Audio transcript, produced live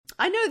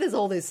I know there's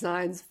all this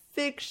science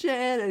fiction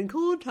and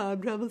cool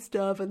time travel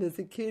stuff, and there's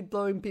a kid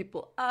blowing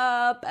people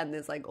up, and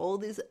there's like all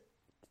these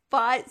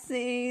fight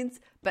scenes.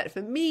 But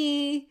for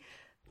me,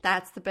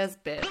 that's the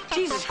best bit.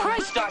 Jesus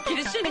Christ, Doc, you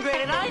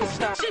disintegrated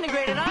Einstein.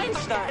 Disintegrated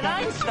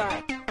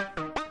Einstein.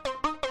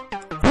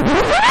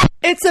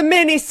 It's a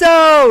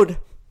Minisode!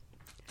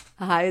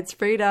 Hi, it's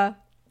Frida.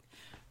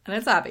 And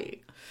it's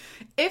Abby.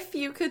 If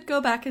you could go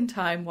back in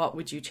time, what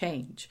would you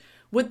change?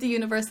 Would the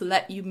universe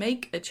let you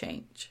make a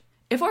change?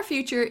 If our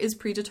future is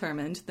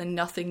predetermined, then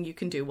nothing you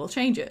can do will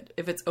change it.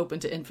 If it's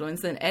open to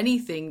influence, then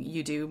anything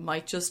you do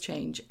might just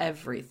change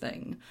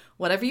everything.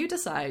 Whatever you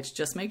decide,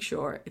 just make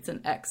sure it's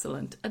an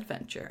excellent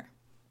adventure.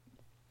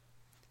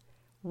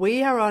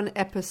 We are on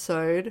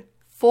episode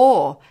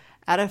 4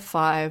 out of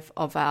 5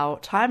 of our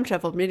time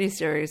travel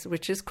miniseries,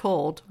 which is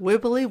called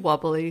Wibbly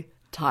Wobbly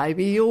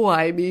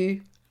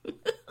Timey-Wimey.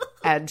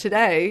 And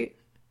today,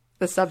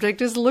 the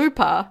subject is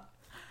Looper.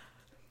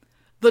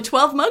 The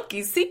 12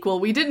 Monkeys sequel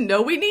we didn't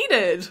know we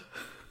needed.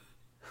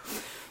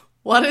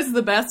 What is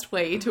the best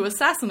way to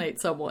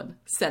assassinate someone?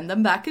 Send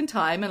them back in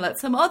time and let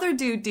some other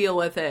dude deal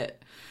with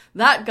it.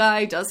 That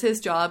guy does his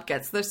job,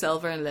 gets their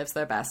silver, and lives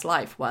their best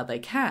life while they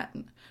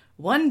can.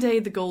 One day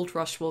the gold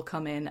rush will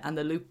come in and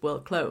the loop will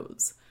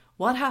close.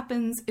 What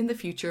happens in the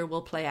future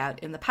will play out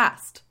in the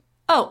past.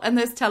 Oh, and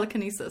there's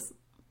telekinesis.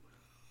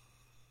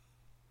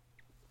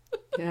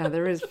 Yeah,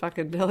 there is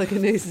fucking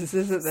telekinesis,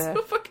 isn't there?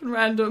 So fucking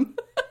random.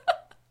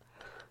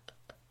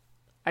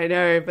 I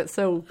know, but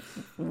so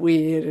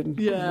weird and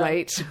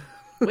great.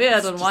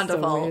 Weird and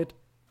wonderful. So weird.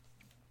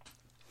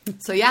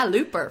 So yeah,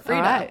 Looper,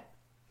 Frida. All right.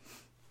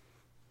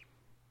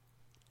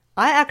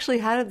 I actually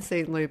hadn't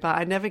seen Looper.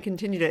 I never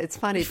continued it. It's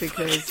funny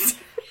because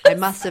I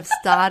must have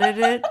started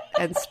it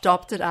and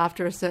stopped it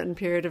after a certain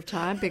period of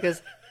time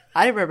because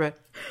I don't remember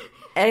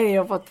any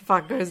of what the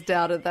fuck goes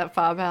down at that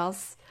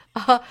farmhouse.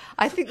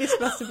 I think this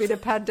must have been a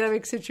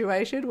pandemic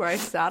situation where I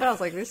started. I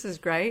was like, this is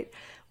great.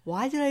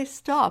 Why did I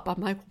stop?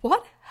 I'm like,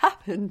 what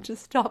happened to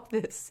stop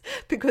this?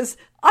 Because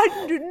I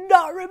do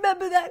not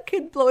remember that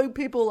kid blowing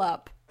people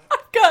up.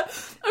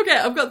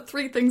 I've got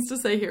 3 things to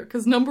say here.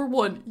 Because number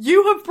 1,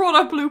 you have brought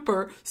up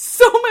Looper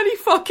so many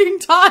fucking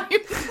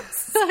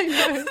times. I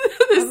know.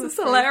 This is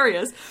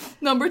hilarious.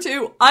 Number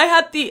 2, I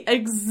had the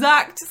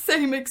exact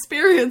same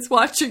experience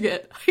watching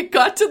it. I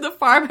got to the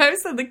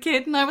farmhouse and the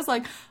kid and I was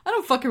like, I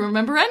don't fucking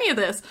remember any of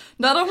this.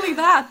 Not only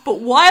that,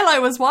 but while I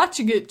was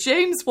watching it,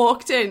 James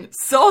walked in,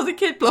 saw the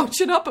kid blow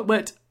shit up and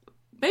went,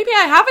 maybe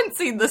I haven't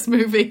seen this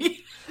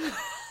movie.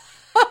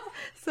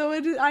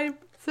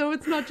 So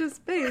it's not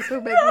just me, so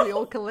maybe we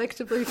all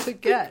collectively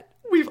forget.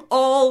 We've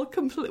all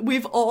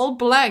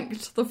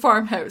blanked the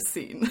farmhouse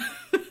scene.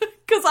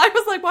 Because I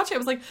was like watching, I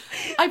was like,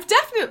 I've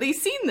definitely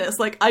seen this.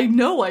 Like, I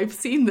know I've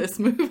seen this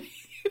movie.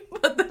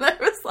 But then I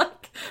was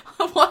like,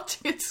 I'm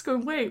watching it just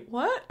going, wait,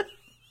 what?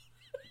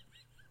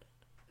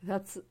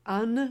 That's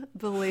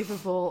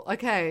unbelievable.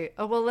 Okay,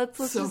 well, let's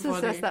So just funny.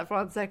 assess that for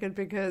 1 second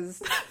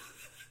because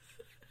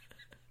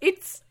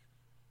it's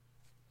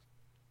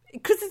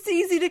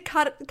easy to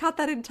cut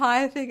that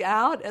entire thing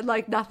out and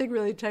like nothing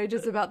really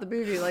changes about the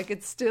movie. Like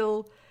it's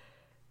still,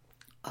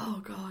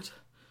 Oh God.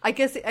 I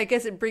guess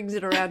it brings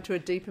it around to a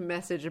deeper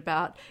message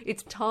about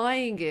it's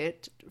tying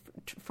it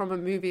from a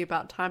movie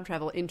about time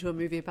travel into a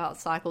movie about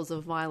cycles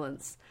of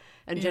violence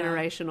and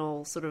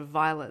generational sort of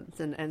violence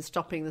and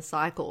stopping the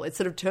cycle. It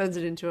sort of turns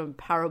it into a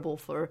parable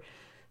for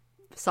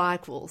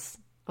cycles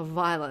of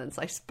violence,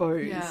 I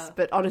suppose. Yeah.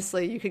 But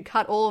honestly, you could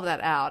cut all of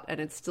that out and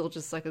it's still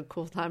just like a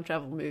cool time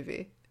travel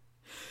movie.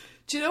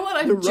 Do you know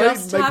what I'm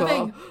just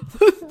having?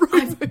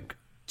 I've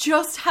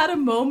just had a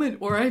moment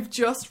where I've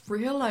just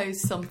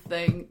realized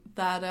something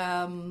that,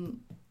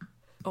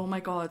 oh my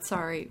God,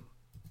 sorry.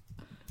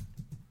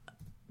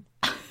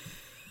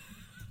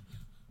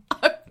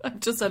 I've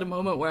just had a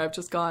moment where I've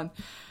just gone,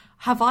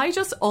 have I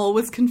just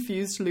always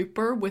confused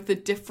Looper with a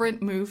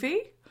different movie?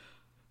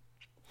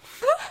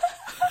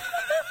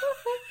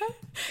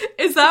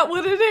 Is that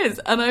what it is?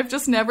 And I've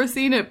just never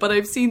seen it, but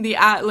I've seen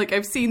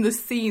I've seen the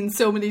scene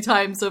so many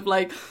times of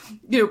like,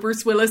 you know,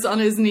 Bruce Willis on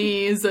his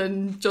knees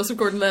and Joseph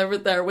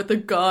Gordon-Levitt there with a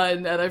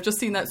gun. And I've just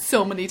seen that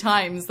so many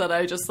times that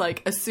I just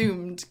like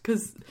assumed,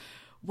 because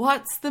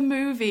what's the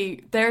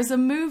movie? There's a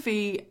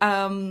movie,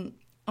 and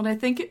I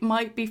think it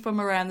might be from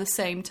around the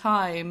same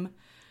time.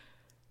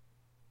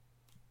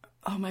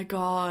 Oh my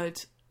God.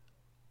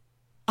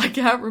 I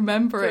can't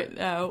remember it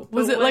now.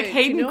 Was it like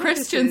Hayden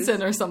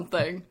Christensen or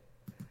something?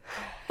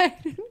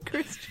 Hayden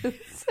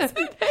Christensen.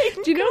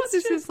 Do you know what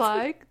this is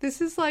like? This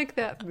is like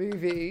that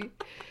movie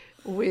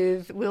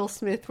with Will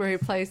Smith where he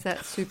plays that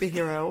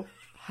superhero,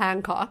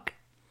 Hancock.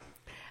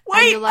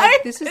 Wait, and you're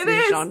like, this is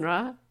the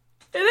genre.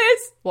 It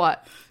is.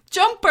 What?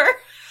 Jumper.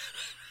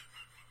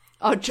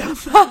 Oh,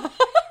 Jumper.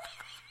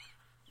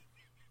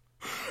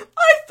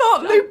 I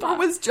thought Looper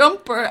was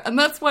Jumper, and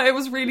that's why I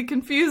was really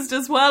confused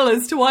as well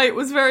as to why it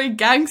was very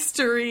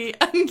gangstery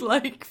and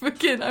like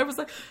fucking. I was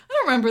like, I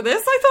don't remember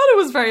this. I thought it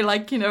was very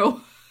like, you know.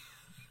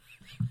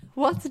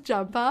 What's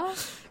Jumper?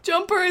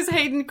 Jumper is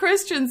Hayden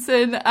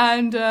Christensen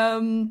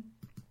and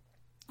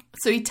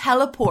So he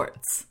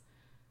teleports.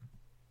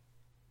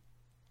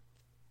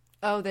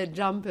 Oh, they're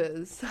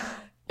jumpers.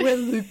 We're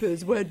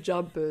loopers. We're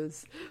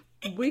jumpers.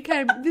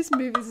 This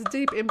movie's a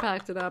deep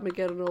impact at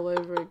Armageddon all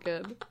over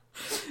again.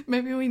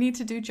 Maybe we need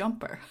to do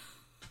Jumper.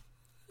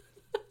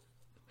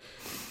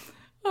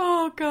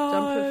 Oh,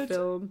 God. Jumper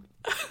film.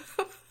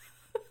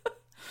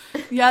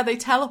 Yeah, they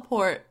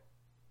teleport.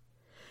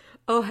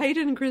 Oh,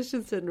 Hayden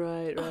Christensen,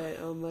 right.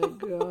 Oh my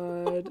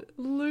God.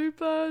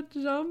 Looper,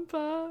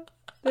 Jumper.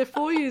 They're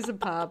 4 years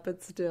apart,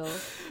 but still.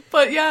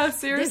 But yeah,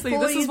 seriously,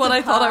 this is what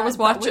I thought I was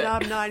watching. When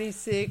I'm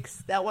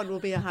 96, that one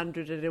will be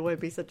 100 and it won't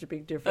be such a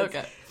big difference.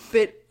 Okay.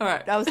 But all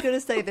right. I was going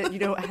to say that,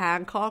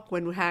 Hancock,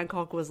 when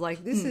Hancock was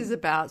like, this is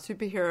about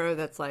superhero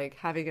that's like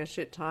having a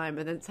shit time,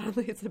 and then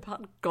suddenly it's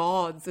about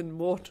gods and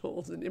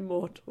mortals and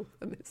immortals,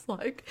 and it's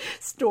like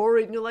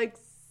story, and you're like,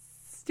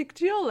 stick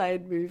to your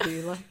lane,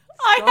 movie. Like,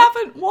 I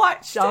haven't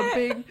watched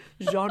jumping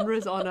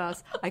genres on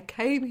us. I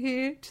came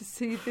here to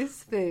see this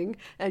thing,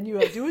 and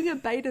you are doing a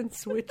bait and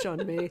switch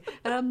on me,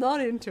 and I'm not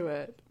into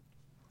it.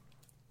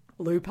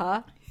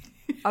 Looper.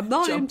 I'm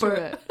not Jumper.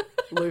 into it.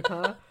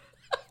 Looper.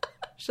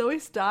 Shall we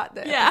start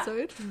the Yeah.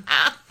 episode?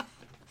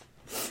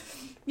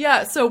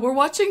 Yeah, so we're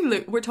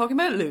talking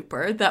about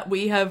Looper that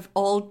we have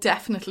all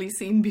definitely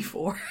seen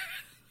before.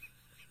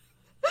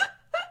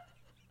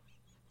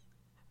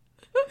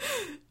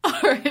 All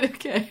right,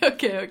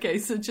 okay.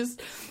 So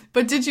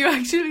but did you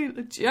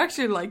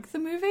actually like the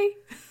movie?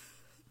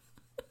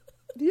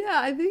 Yeah,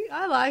 I think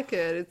I like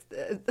it.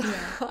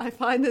 I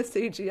find the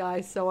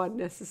CGI so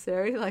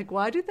unnecessary. Like,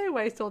 why did they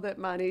waste all that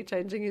money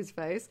changing his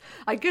face?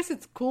 I guess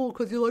it's cool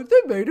because you're like,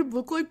 they made him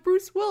look like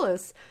Bruce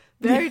Willis.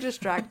 Very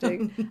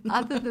distracting.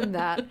 Other than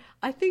that,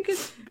 I think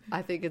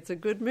it's a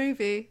good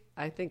movie.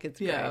 I think it's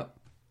great. Yeah.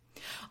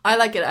 I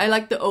like it. I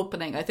like the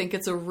opening. I think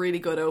it's a really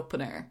good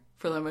opener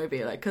for the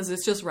movie, like, because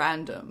it's just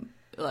random,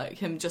 like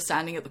him just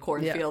standing at the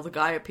cornfield. The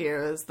guy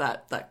appears,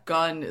 that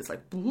gun is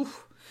like,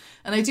 woof.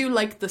 And I do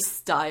like the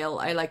style.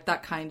 I like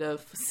that kind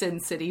of Sin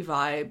City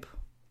vibe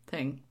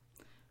thing.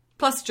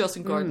 Plus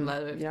Joseph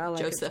Gordon-Levitt. Yeah, I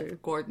like it too.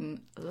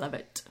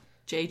 Gordon-Levitt,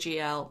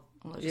 JGL.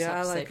 I'll just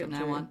have to say from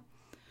now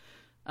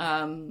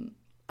on.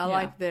 I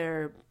like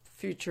their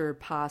future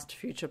past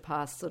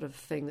sort of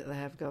thing that they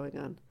have going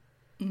on,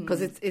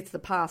 because it's the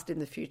past in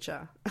the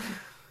future.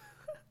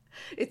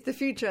 It's the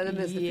future, and then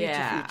there's the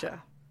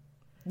future.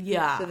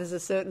 Yeah. So there's a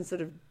certain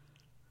sort of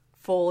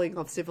falling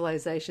of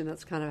civilization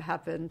that's kind of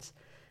happened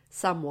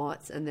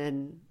somewhat, and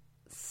then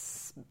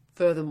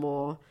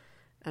furthermore,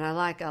 and I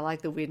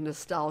like the weird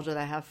nostalgia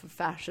they have for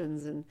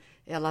fashions, and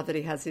I love that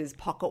he has his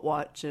pocket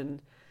watch,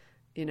 and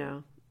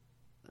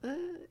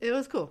it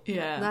was cool.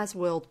 Yeah. Nice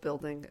world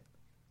building.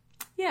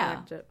 Yeah. I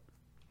liked it.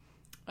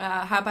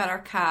 How about our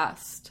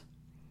cast?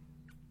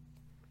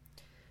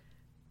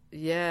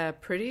 Yeah,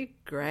 pretty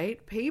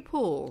great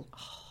people.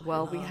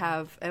 We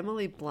have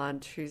Emily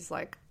Blunt, who's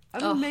like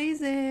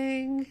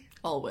amazing.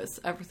 Always,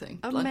 everything.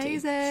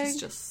 Amazing. Blunty.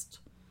 She's just...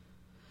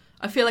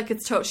 I feel like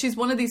she's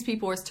one of these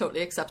people where it's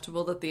totally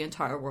acceptable that the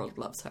entire world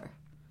loves her.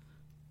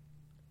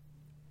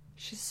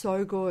 She's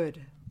so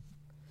good.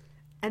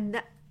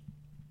 And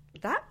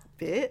that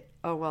bit...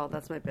 Oh, well,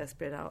 that's my best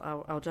bit.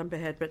 I'll jump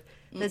ahead. But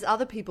there's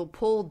other people.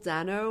 Paul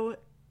Dano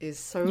is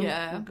so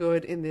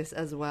good in this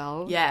as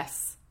well.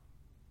 Yes.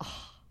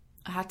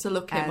 I had to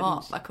look him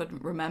up. I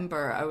couldn't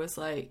remember. I was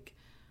like,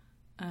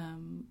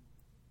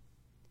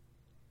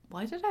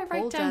 why did I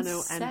write down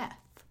Dano Seth?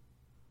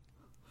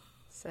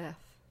 Seth.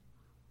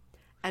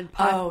 And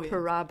Piper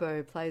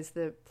Parabo plays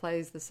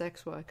the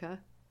sex worker.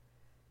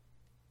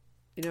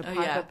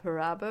 Piper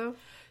Parabo.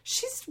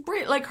 She's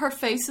like, her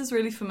face is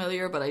really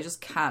familiar, but I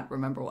just can't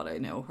remember what I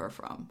know her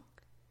from.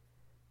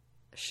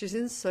 She's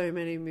in so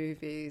many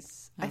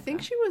movies. Okay. I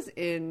think she was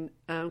in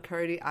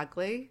Coyote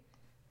Ugly.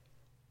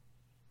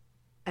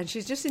 And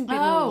she's just been in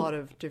a lot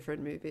of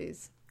different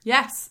movies.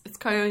 Yes, it's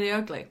Coyote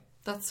Ugly.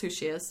 That's who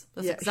she is.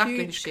 That's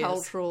exactly who she is. Huge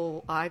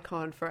cultural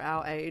icon for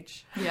our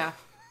age. Yeah,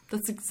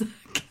 that's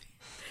exactly.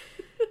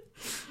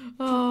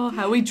 Oh,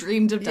 how we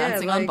dreamed of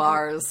dancing on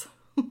bars.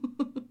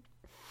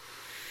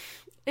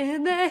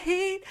 In the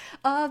heat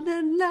of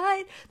the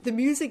night. The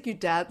music you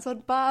dance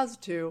on bars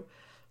to.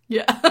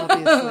 Yeah.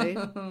 Obviously.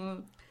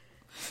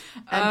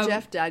 And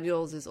Jeff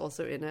Daniels is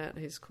also in it.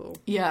 He's cool.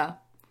 Yeah.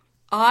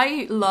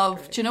 I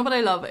love, do you know what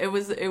I love?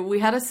 We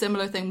had a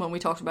similar thing when we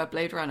talked about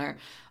Blade Runner.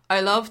 I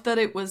love that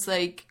it was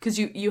like, because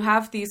you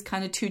have these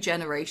kind of two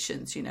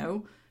generations,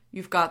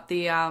 You've got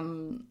the,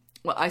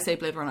 I say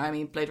Blade Runner, I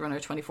mean Blade Runner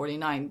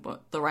 2049,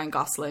 but the Ryan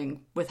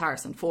Gosling with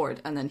Harrison Ford.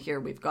 And then here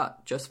we've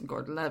got Joseph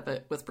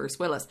Gordon-Levitt with Bruce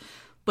Willis.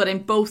 But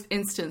in both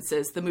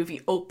instances, the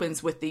movie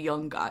opens with the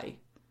young guy.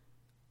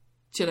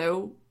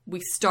 Do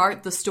we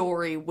start the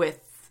story with,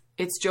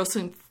 it's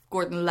Joseph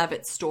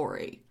Gordon-Levitt's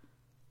story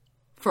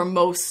for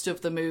most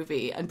of the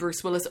movie, and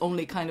Bruce Willis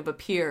only kind of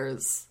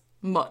appears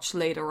much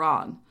later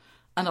on,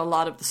 and a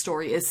lot of the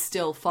story is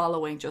still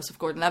following Joseph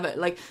Gordon-Levitt.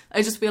 Like,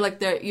 I just feel like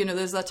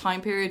there's that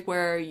time period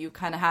where you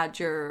kind of had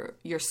your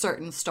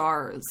certain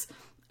stars,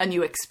 and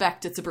you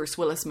expect it's a Bruce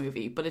Willis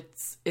movie, but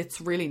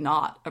it's really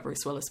not a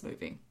Bruce Willis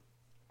movie.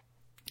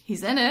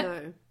 He's in it.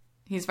 No.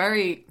 He's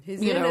very,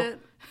 He's you in know, it.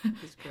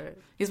 He's great.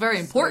 he's very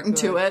important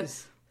to good.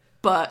 it.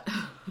 But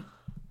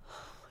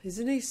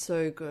Isn't he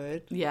so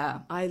good? yeah,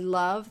 I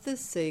love the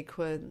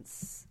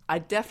sequence. I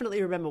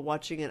definitely remember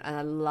watching it, and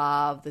I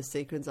love the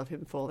sequence of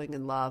him falling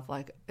in love.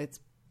 Like, it's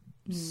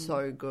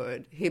so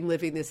good. Him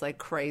living this like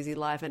crazy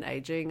life and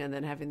aging, and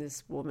then having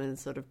this woman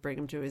sort of bring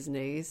him to his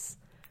knees.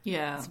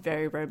 yeah. It's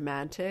very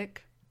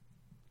romantic,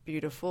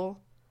 beautiful.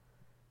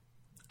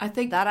 I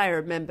think That I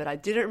remembered. I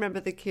didn't remember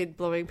the kid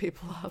blowing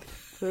people up,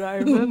 but I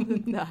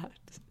remembered that.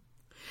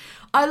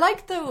 I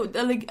like though.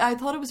 Like, I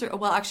thought it was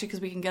well, actually, because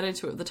we can get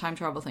into it, the time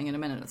travel thing in a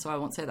minute, so I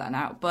won't say that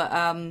now. But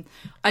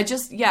I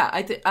just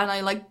and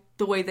I like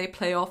the way they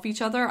play off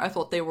each other. I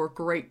thought they were a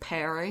great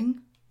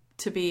pairing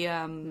to be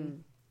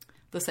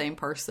the same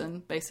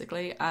person,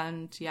 basically.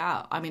 And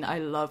yeah, I mean, I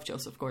love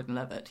Joseph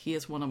Gordon-Levitt. He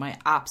is one of my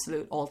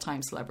absolute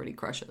all-time celebrity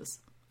crushes.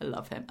 I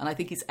love him, and I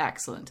think he's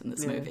excellent in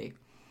this movie.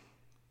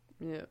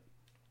 Yeah.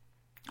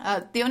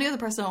 The only other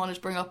person I wanted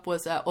to bring up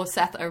was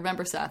Seth. I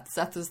remember Seth.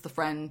 Seth is the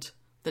friend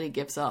that he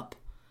gives up,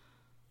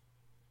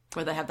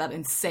 where they have that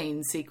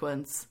insane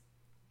sequence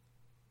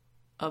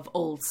of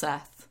old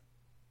Seth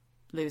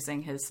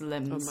losing his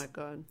limbs. Oh my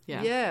god.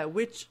 Yeah. Yeah,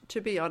 which,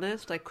 to be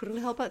honest, I couldn't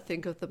help but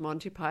think of the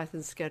Monty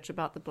Python sketch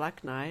about the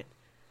Black Knight.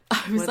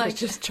 I was When like, they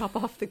just chop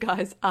off the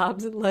guy's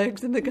arms and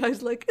legs, and the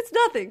guy's like, "It's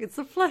nothing. It's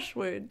a flesh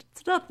wound.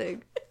 It's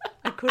nothing."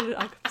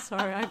 I'm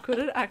sorry. I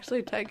couldn't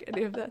actually take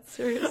any of that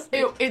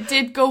seriously. it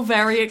did go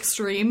very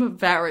extreme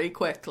very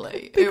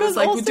quickly. It Because was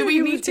like, also do we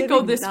he need was to go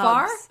getting this nubs.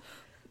 far?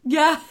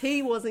 Yeah.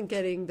 He wasn't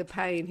getting the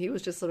pain. He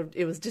was just sort of,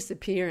 it was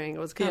disappearing. It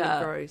was kind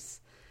of gross.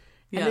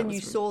 Yeah, And then it you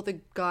was saw the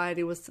guy,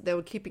 they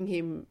were keeping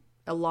him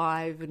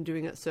alive and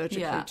doing it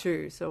surgically Yeah.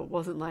 too. So it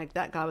wasn't like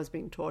that guy was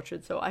being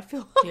tortured. So I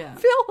feel, Yeah. I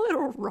feel a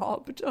little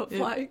robbed of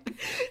like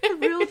a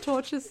real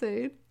torture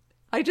scene.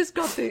 I just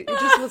got it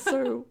just was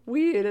so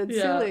weird and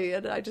silly,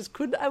 and I just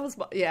couldn't.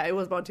 It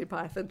was Monty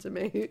Python to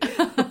me.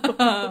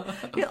 Yeah,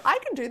 I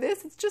can do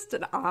this. It's just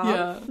an arm.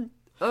 Yeah.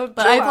 But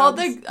I thought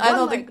I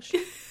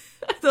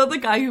thought the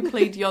guy who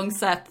played young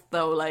Seth,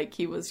 though, like,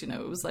 he was, it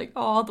was like,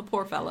 oh, the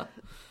poor fella.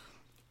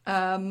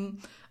 I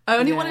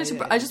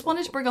just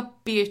wanted to bring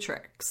up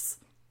Beatrix,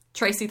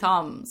 Tracy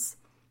Thoms.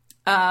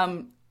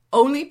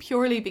 Only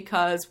purely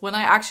because when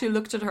I actually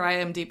looked at her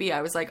IMDb,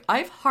 I was like,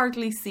 I've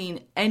hardly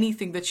seen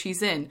anything that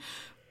she's in.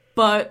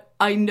 But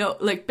I know,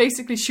 like,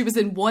 basically she was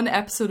in one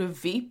episode of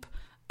Veep,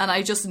 and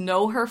I just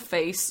know her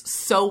face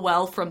so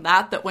well from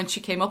that when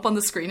she came up on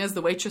the screen as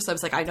the waitress, I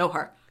was like, I know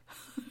her.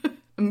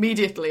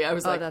 Immediately, I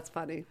was like... Oh, that's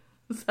funny.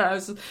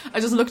 So I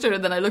just looked at her,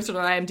 then I looked at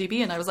her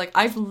IMDb, and I was like,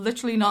 I've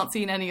literally not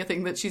seen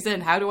anything that she's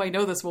in. How do I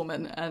know this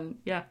woman? And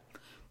yeah.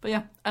 But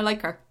yeah, I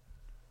like her.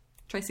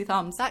 Tracy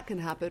Thoms. That can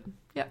happen.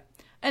 Yeah.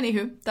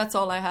 Anywho, that's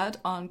all I had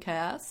on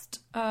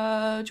cast. Do you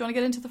want to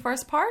get into the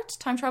first part?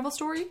 Time travel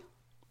story?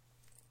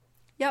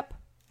 Yep.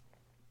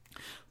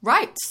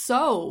 Right,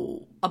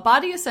 so a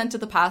body is sent to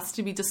the past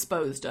to be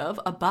disposed of.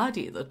 A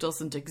body that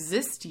doesn't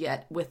exist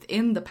yet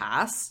within the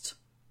past.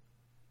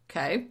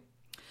 Okay.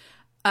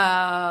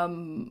 As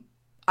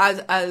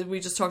we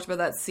just talked about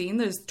that scene,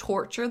 there's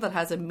torture that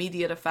has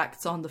immediate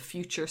effects on the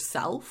future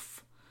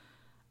self.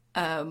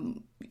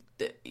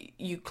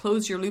 You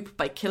close your loop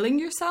by killing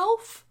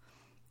yourself.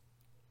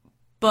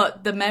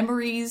 But the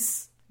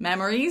memories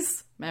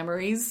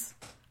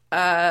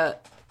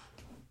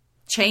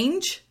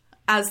change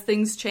as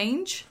things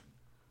change.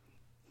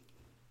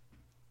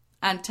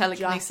 And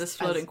telekinesis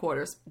floating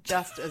quarters.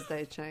 Just as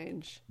they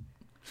change.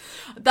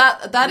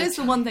 That is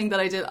the one thing that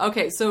I did.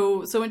 Okay,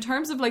 so in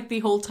terms of like the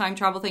whole time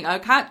travel thing, I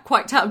can't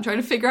quite tell. I'm trying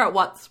to figure out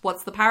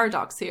what's the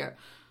paradox here.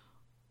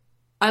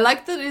 I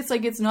like that it's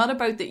like, it's not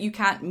about that you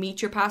can't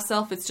meet your past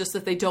self. It's just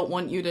that they don't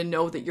want you to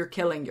know that you're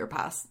killing your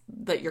past,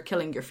 that you're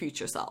killing your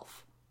future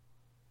self.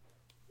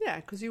 Yeah,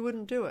 because you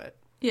wouldn't do it.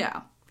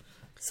 Yeah.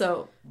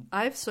 So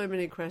I have so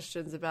many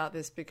questions about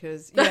this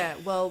because, yeah,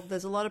 well,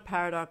 there's a lot of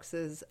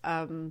paradoxes.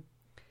 But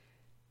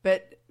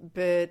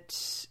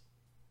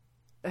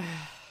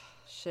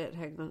shit,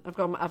 hang on.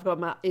 I've got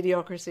my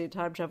idiocracy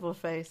time travel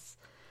face.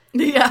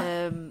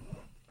 yeah.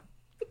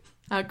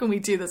 How can we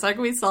do this? How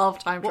can we solve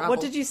time travel?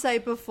 What did you say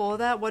before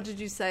that? What did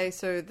you say?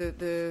 So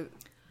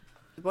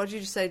what did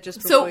you say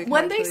just before? So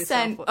when they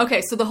send,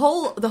 okay, so the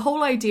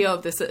whole idea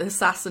of this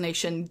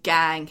assassination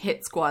gang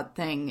hit squad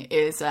thing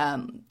is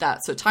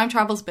that so time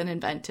travel's been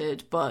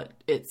invented, but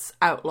it's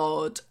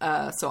outlawed.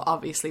 So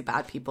obviously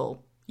bad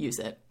people use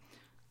it.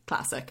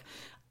 Classic.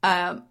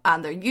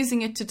 And they're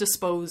using it to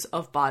dispose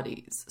of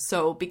bodies.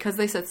 So because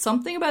they said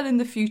something about in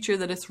the future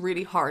that it's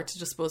really hard to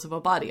dispose of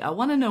a body. I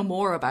want to know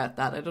more about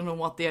that. I don't know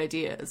what the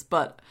idea is,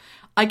 but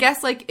I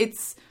guess like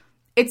it's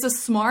a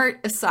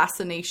smart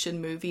assassination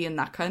movie in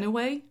that kind of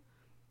way.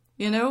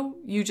 You know,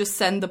 you just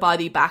send the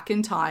body back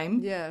in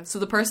time. Yeah. So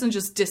the person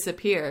just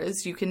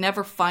disappears. You can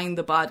never find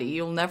the body.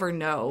 You'll never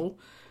know.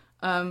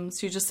 So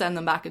you just send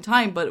them back in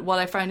time. But what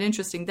I found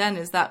interesting then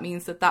is that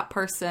means that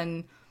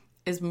person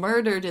is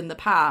murdered in the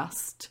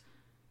past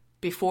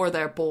before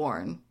they're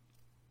born,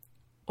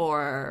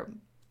 or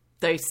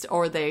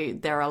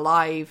they're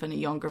alive in a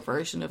younger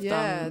version of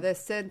Yeah, them. they're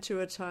sent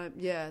to a time.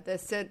 Yeah, they're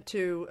sent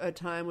to a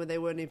time where they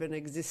won't even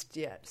exist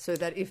yet, so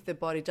that if the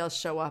body does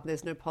show up,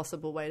 there's no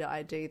possible way to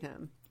ID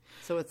them.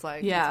 So it's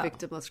like it's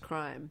victimless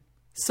crime.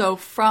 So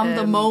from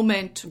the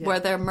moment yeah. where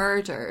they're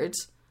murdered,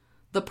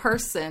 the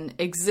person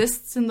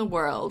exists in the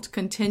world,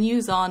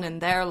 continues on in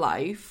their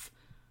life,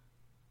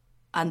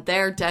 and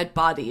their dead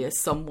body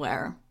is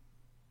somewhere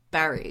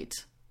buried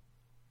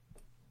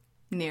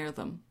near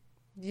them.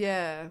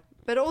 Yeah.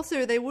 But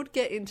also, they would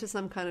get into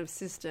some kind of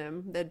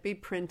system. They'd be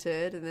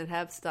printed and they'd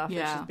have stuff.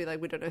 Yeah. It'd just be like,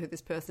 we don't know who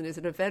this person is.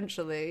 And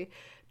eventually,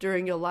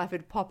 during your life,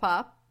 it'd pop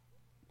up.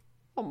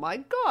 Oh my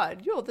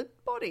God, you're the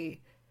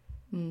body.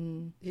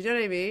 You know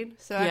what I mean?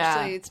 So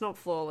actually, it's not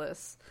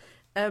flawless.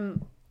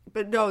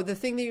 But no, the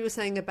thing that you were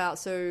saying about,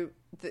 so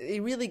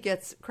it really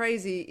gets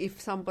crazy if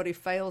somebody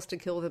fails to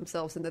kill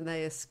themselves and then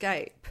they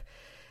escape.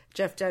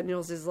 Jeff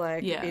Daniels is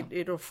like,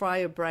 it'll fry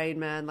your brain,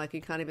 man. Like,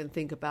 you can't even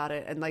think about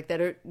it. And, like, they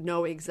don't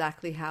know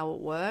exactly how it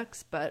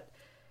works, but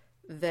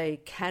they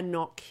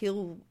cannot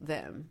kill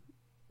them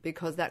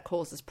because that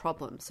causes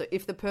problems. So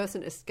if the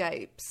person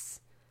escapes,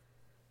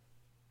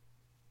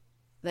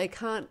 they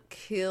can't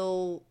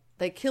kill...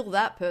 They kill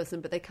that person,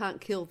 but they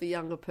can't kill the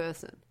younger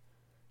person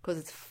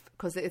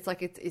because it's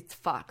like it's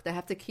fucked. They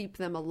have to keep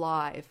them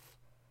alive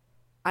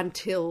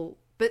until...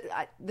 But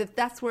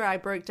that's where I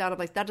broke down. I'm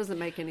like, that doesn't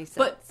make any sense.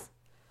 But...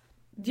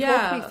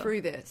 Yeah. Talk me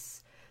through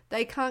this.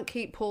 They can't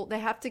keep Paul... They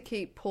have to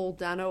keep Paul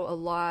Dano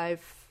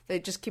alive. They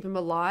just keep him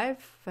alive?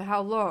 For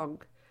how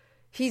long?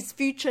 His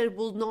future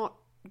will not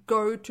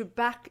go to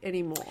back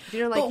anymore.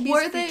 You know, like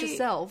his future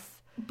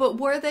self... But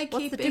were they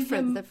keeping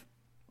him... They've...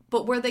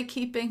 But were they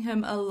keeping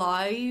him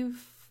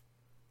alive?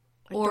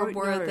 Or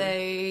were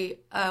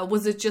they...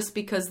 was it just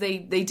because they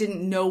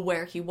didn't know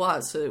where he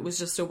was, so it was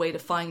just a way to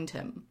find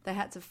him? They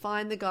had to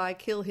find the guy,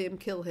 kill him,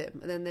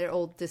 and then they're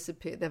all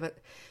disappeared.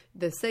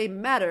 The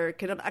same matter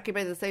cannot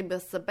occupy the same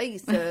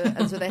space,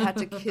 and so they had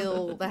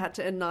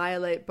to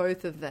annihilate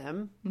both of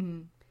them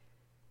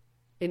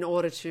in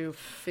order to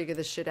figure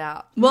the shit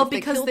out. Well, if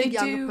because they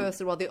killed the younger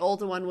person while the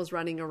older one was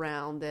running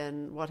around,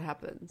 then what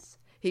happens?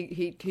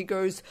 He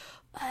goes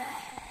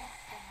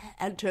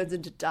and turns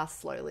into dust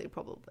slowly,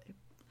 probably.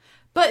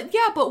 But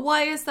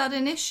why is that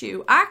an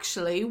issue?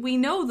 Actually, we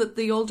know that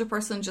the older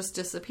person just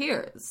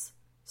disappears.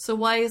 So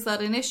why is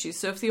that an issue?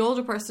 So if the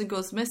older person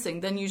goes missing,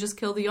 then you just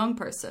kill the young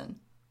person.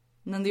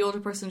 And then the older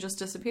person just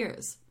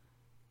disappears.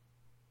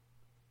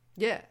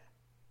 Yeah.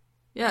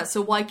 Yeah, so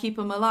why keep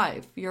him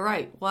alive? You're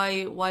right.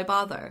 Why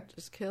bother?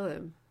 Just kill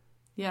him.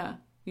 Yeah.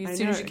 As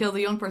soon as you kill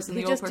the young person,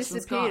 the old person's gone. He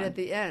just disappeared at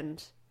the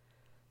end.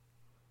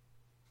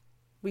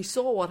 We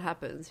saw what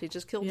happens. He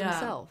just killed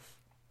himself.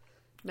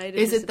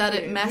 Is it that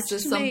it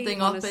messes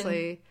something up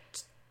in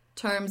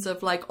terms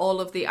of like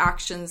all of the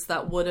actions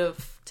that would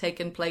have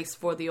taken place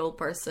for the old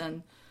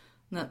person?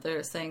 And that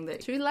they're saying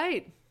that... Too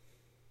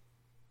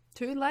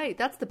late.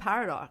 That's the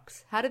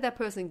paradox. How did that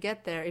person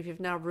get there if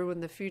you've now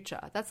ruined the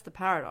future? That's the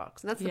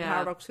paradox. And that's the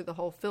paradox through the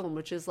whole film,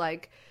 which is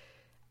like,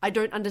 I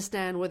don't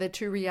understand, were there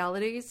two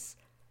realities?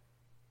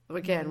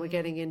 Again, we're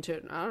getting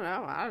into, I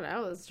don't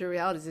know. There's two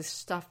realities. This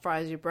stuff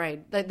fries your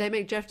brain. They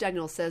make... Jeff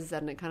Daniels says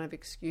that and it kind of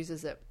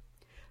excuses it.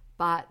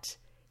 But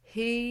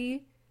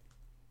he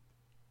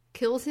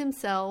kills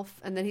himself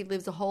and then he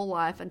lives a whole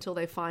life until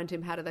they find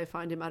him. How do they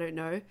find him? I don't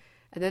know.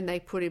 And then they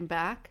put him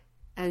back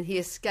and he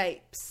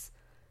escapes.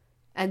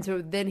 And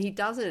so then he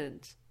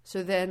doesn't.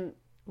 So then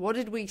what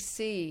did we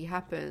see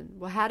happen?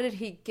 Well, how did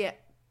he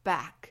get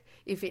back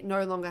if it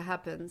no longer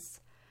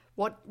happens?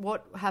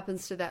 What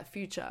happens to that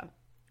future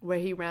where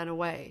he ran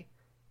away?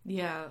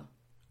 Yeah.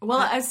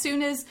 Well, as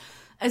soon as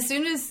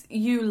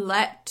you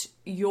let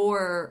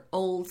your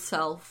old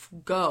self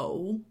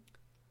go,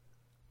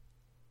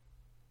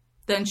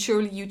 then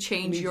surely you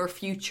change your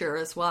future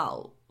as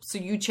well. So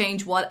you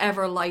change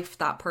whatever life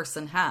that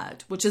person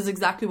had, which is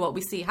exactly what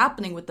we see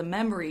happening with the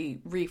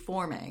memory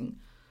reforming,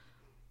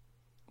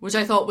 which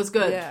I thought was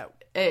good. Yeah.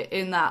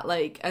 In that,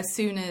 like, as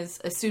soon as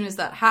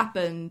that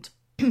happened,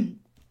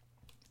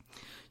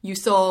 you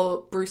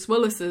saw Bruce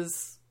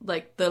Willis's,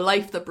 like, the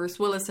life that Bruce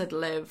Willis had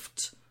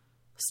lived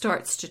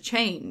starts to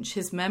change.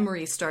 His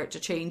memories start to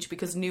change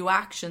because new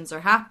actions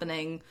are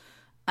happening,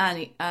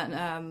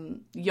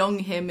 and young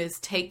him is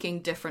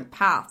taking different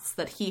paths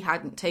that he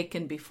hadn't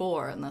taken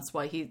before, and that's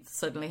why he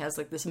suddenly has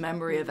like this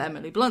memory of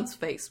Emily Blunt's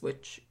face,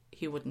 which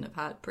he wouldn't have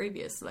had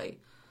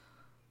previously.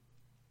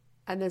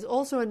 And there's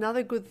also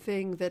another good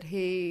thing that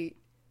he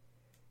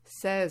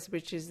says,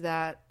 which is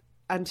that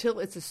until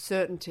it's a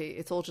certainty,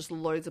 it's all just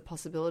loads of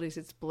possibilities.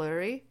 It's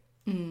blurry.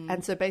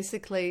 And so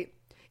basically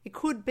it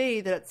could be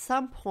that at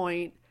some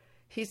point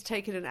he's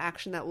taken an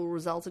action that will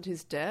result in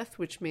his death,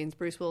 which means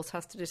Bruce Willis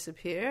has to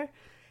disappear.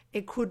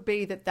 It could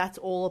be that that's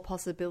all a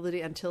possibility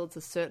until it's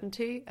a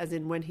certainty, as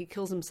in when he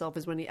kills himself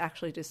is when he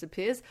actually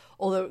disappears.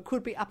 Although it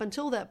could be up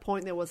until that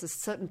point there was a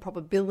certain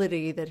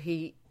probability that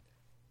he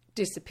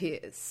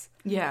disappears.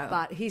 Yeah.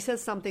 But he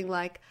says something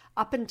like,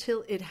 up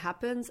until it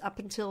happens, up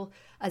until,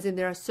 as in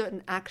there are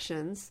certain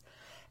actions,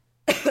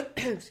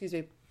 excuse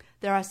me,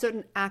 there are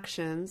certain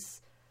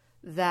actions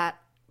that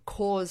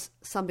cause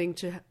something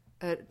to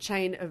a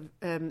chain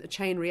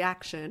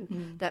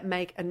reaction that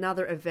make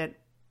another event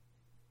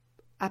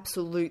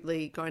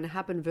absolutely going to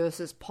happen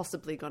versus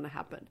possibly going to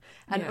happen.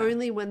 And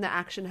only when the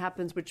action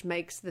happens, which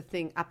makes the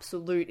thing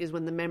absolute, is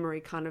when the memory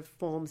kind of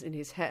forms in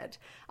his head.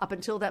 Up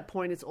until that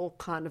point, it's all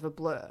kind of a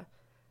blur.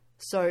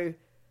 So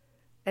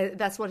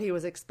that's what he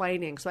was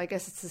explaining. So I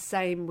guess it's the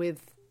same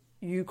with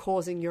you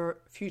causing your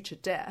future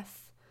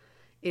death,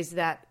 is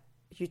that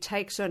you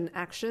take certain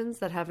actions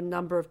that have a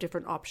number of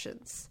different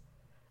options.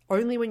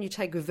 Only when you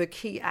take the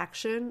key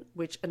action,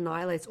 which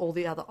annihilates all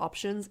the other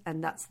options,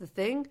 and that's the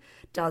thing,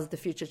 does the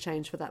future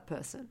change for that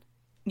person.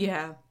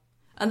 Yeah.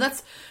 And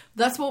that's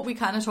what we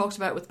kind of talked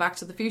about with Back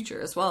to the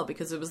Future as well,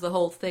 because it was the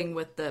whole thing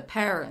with the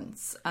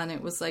parents, and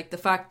it was like the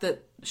fact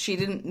that she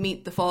didn't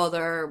meet the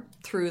father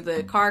through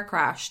the car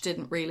crash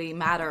didn't really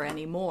matter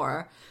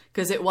anymore,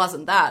 because it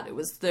wasn't that. It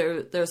was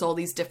there's all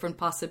these different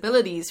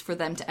possibilities for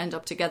them to end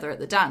up together at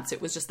the dance.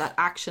 It was just that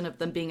action of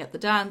them being at the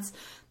dance,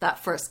 that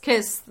first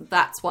kiss,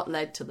 that's what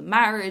led to the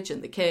marriage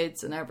and the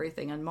kids and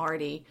everything, and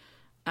Marty.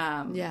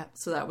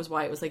 So that was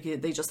why it was like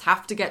they just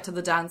have to get to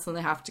the dance and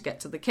they have to get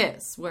to the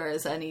kiss.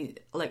 Whereas anything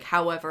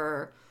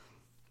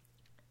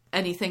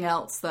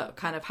else that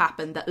kind of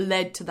happened that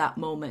led to that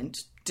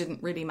moment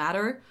didn't really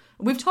matter.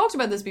 We've talked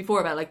about this before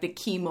about like the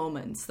key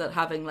moments, that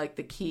having like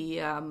the key.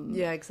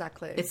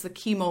 Exactly. It's the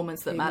key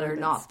moments that matter,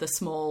 not the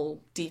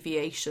small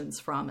deviations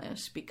from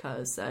it,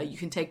 because you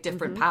can take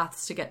different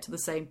paths to get to the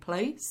same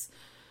place.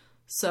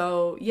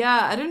 So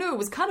yeah, I don't know. It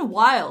was kind of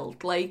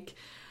wild. Like,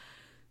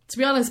 to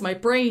be honest, my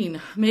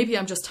brain, maybe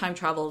I'm just time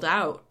traveled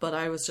out, but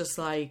I was just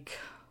like,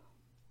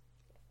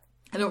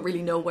 I don't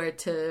really know where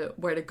to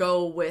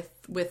go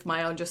with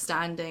my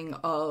understanding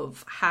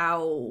of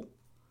how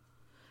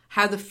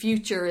the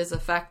future is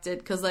affected.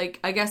 Because like,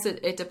 I guess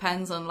it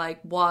depends on like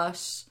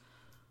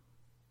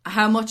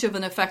how much of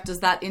an effect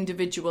does that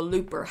individual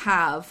looper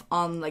have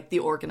on like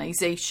the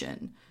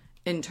organization,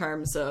 in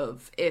terms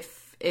of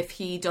if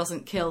he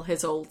doesn't kill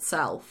his old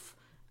self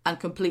and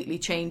completely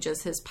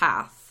changes his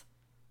path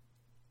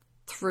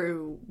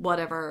through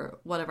whatever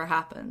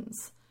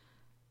happens,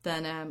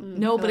 then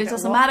no, but it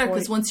doesn't matter,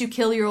 because once you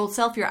kill your old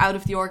self, you're out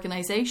of the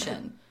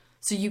organization,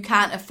 so you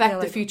can't affect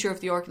the future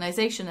of the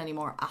organization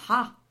anymore.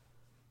 Aha.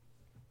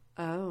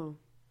 Oh,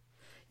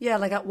 yeah.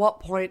 Like, at what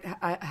point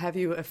have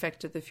you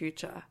affected the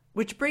future?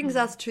 Which brings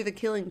us to the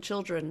killing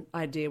children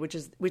idea, which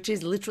is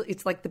literally,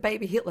 it's like the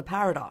baby Hitler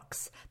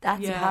paradox.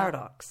 That's a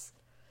paradox.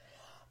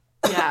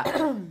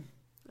 Yeah.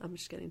 I'm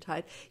just getting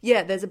tired.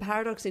 Yeah, there's a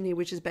paradox in here,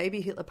 which is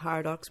baby Hitler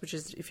paradox, which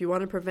is if you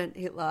want to prevent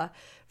Hitler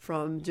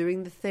from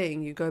doing the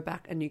thing, you go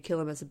back and you kill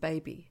him as a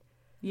baby.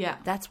 Yeah.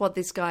 That's what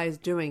this guy is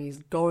doing. He's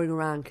going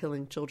around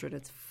killing children.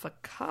 It's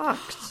fucked.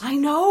 I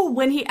know.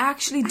 When he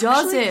actually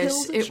does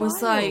it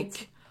was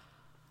like,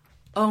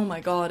 oh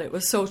my God, it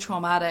was so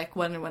traumatic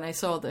when I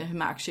saw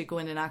him actually go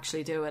in and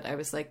actually do it. I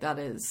was like, yeah,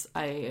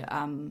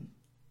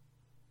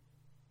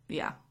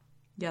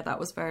 that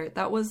was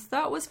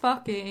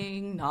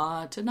fucking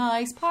not a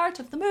nice part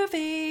of the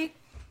movie.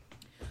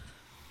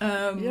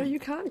 You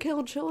can't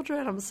kill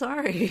children. I'm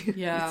sorry.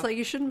 Yeah. It's like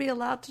you shouldn't be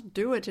allowed to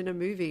do it in a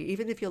movie.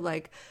 Even if you're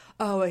like,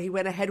 oh, he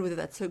went ahead with it.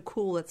 That's so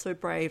cool. That's so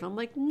brave. I'm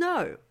like,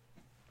 no.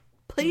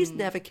 Please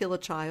never kill a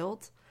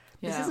child.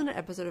 Yeah. This isn't an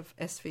episode of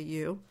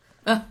SVU.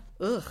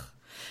 Ugh.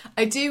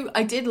 I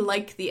did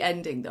like the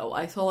ending, though.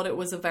 I thought it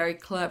was a very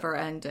clever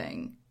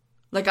ending.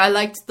 Like, I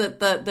liked that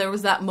there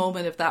was that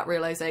moment of that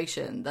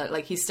realization that,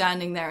 like, he's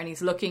standing there and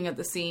he's looking at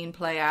the scene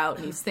play out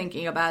and he's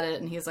thinking about it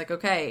and he's like,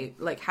 okay,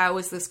 like, how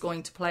is this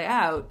going to play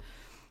out?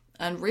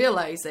 And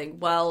realizing,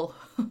 well,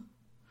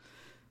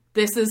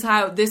 this is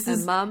how, this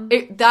is,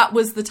 that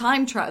was the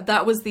time trap,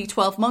 that was the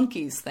 12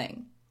 Monkeys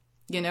thing,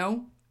 you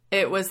know?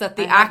 It was that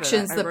the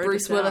actions that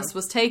Bruce Willis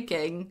was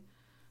taking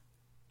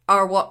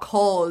are what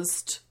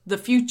caused the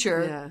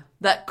future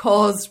that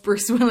caused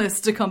Bruce Willis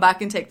to come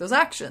back and take those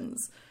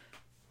actions.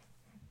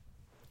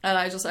 And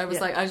I just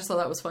thought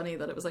that was funny,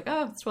 that it was like,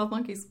 oh, it's 12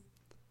 Monkeys.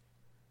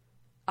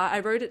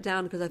 I wrote it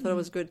down because I thought it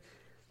was good.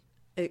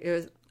 It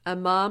was a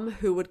mum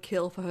who would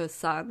kill for her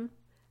son,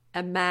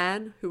 a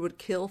man who would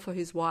kill for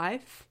his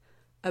wife,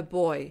 a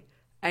boy,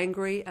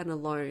 angry and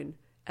alone,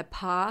 a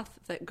path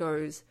that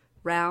goes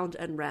round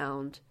and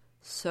round,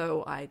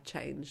 so I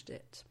changed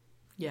it.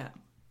 Yeah.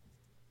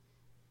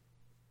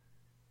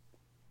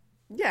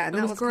 Yeah, and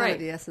that was kind of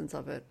the essence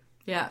of it.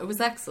 Yeah, it was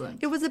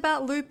excellent. It was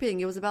about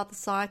looping. It was about the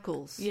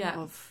cycles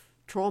of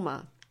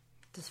trauma,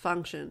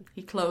 dysfunction.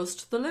 He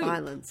closed the loop.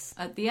 Violence.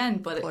 At the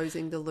end, but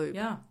closing the loop.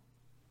 Yeah.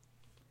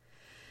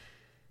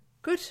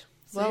 Good.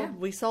 So,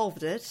 we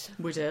solved it.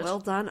 We did. Well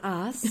done,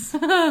 us.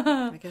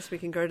 I guess we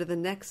can go to the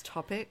next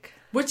topic.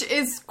 Which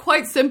is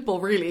quite simple,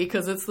 really,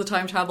 because it's the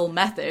time travel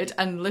method,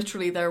 and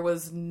literally there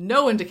was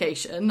no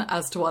indication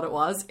as to what it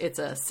was. It's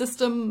a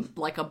system,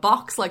 like a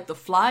box, like The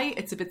Fly.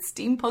 It's a bit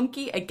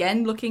steampunky,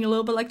 again, looking a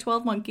little bit like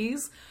 12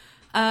 Monkeys.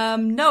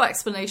 No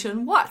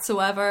explanation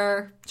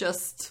whatsoever,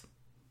 just...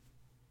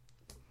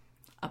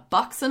 A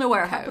box in a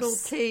warehouse. Capital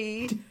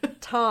T,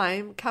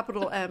 time,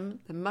 capital M,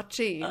 and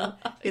machine.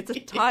 It's a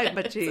time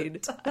machine.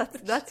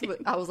 That's what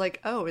I was like.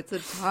 Oh, it's a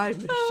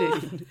time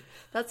machine.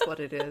 That's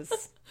what it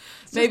is.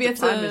 Maybe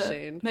it's a time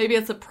machine. Maybe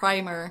it's a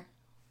primer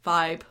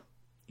vibe.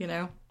 You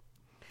know.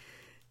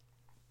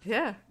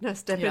 Yeah. No,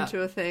 step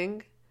into a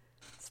thing,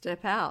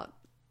 step out.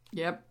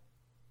 Yep.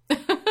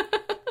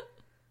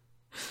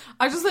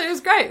 I just think it was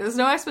great. There's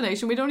no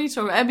explanation. We don't need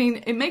to. I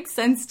mean, it makes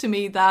sense to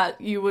me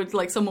that you would,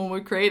 like, someone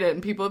would create it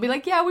and people would be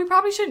like, yeah, we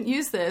probably shouldn't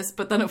use this.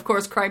 But then, of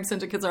course, crime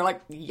syndicates are like,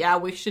 yeah,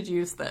 we should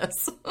use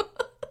this.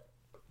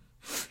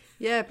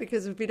 Yeah,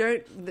 because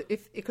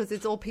because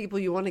it's all people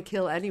you want to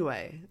kill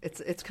anyway.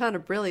 It's kind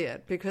of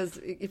brilliant because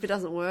if it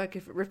doesn't work,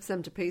 if it rips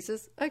them to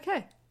pieces,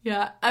 okay.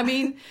 Yeah, I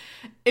mean,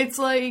 it's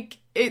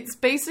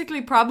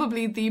basically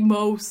probably the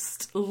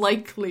most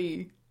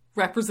likely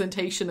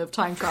representation of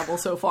time travel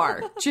so far.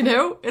 Do you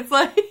know? It's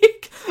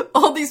like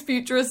all these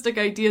futuristic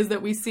ideas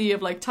that we see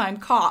of like time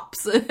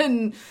cops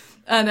and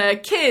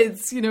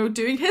kids, you know,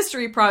 doing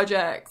history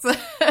projects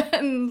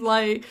and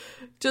like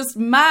just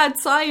mad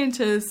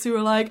scientists who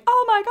are like,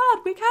 oh my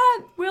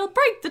god, we'll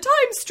break the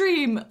time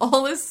stream.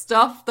 All this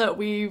stuff that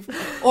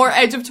or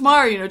Edge of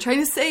Tomorrow, you know,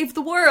 trying to save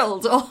the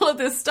world, all of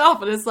this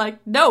stuff. And it's like,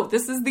 no,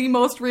 this is the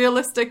most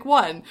realistic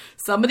one.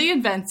 Somebody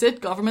invents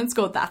it, governments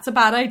go, that's a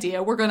bad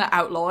idea, we're going to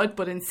outlaw it.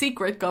 But in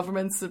secret,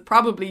 governments are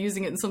probably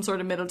using it in some sort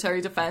of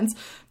military defense.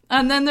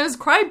 And then there's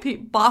crime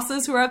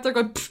bosses who are out there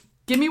going,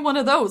 give me one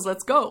of those,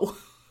 let's go.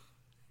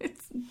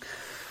 It's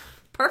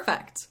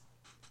perfect.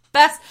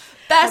 Best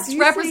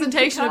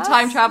representation of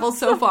time travel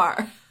so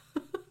far.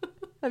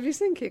 Have you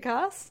seen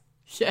Kick-Ass?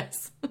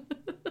 Yes.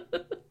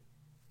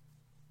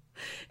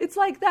 It's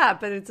like that,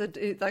 but it's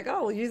like,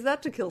 oh, we'll use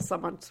that to kill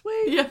someone.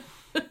 Sweet. Yeah.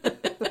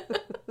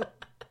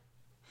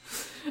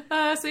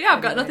 So yeah,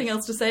 I've got nothing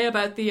else to say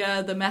about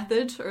the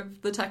method or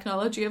the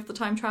technology of the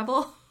time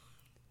travel.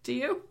 Do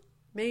you?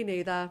 Me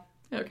neither.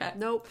 Okay.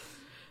 Nope.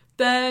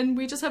 Then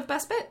we just have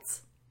best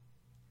bits.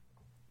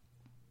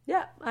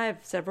 Yeah, I have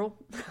several.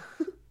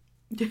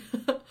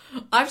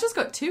 I've just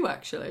got two,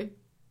 actually.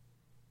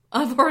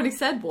 I've already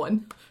said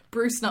one.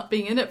 Bruce not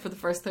being in it for the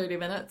first 30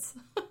 minutes.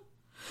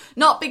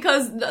 Not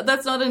because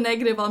that's not a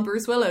negative on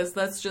Bruce Willis.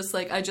 That's just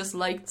like, I just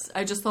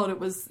thought it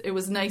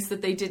was nice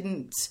that they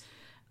didn't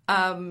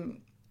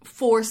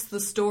force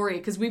the story,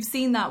 because we've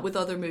seen that with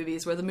other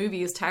movies where the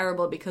movie is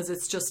terrible because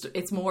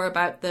it's more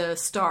about the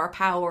star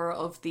power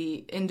of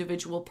the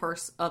individual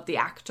of the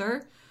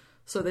actor.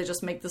 So they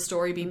just make the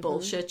story be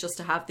bullshit just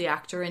to have the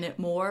actor in it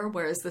more.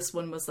 Whereas this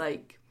one was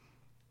like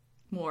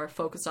more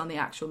focused on the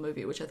actual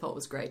movie, which I thought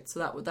was great. So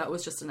that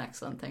was just an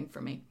excellent thing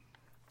for me.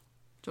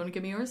 Do you want to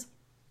give me yours?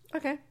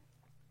 Okay.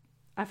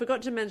 I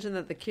forgot to mention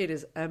that the kid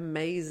is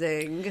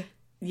amazing.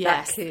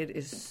 Yes. That kid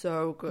is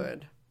so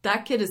good.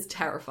 That kid is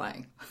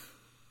terrifying.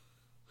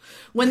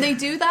 When they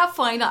do that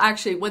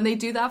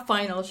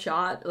final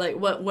shot, like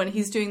when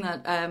he's doing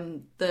that,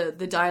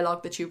 the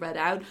dialogue that you read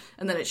out,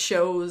 and then it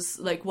shows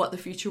like what the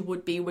future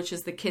would be, which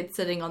is the kid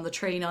sitting on the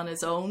train on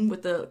his own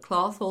with the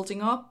cloth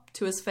holding up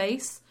to his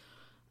face,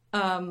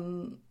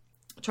 trying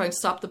to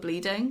stop the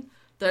bleeding.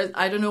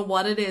 I don't know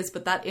what it is,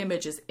 but that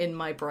image is in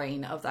my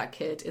brain of that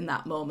kid in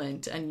that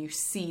moment, and you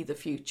see the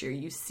future,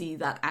 you see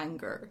that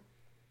anger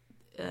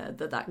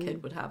that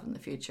kid would have in the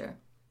future.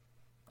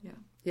 Yeah.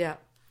 Yeah.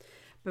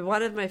 But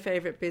one of my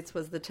favourite bits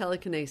was the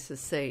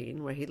telekinesis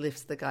scene where he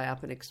lifts the guy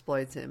up and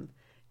explodes him.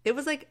 It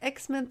was like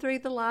X-Men 3: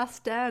 The Last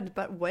Stand,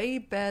 but way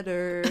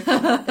better. They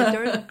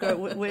don't go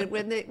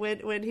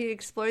when he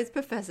explodes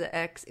Professor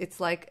X. It's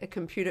like a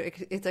computer.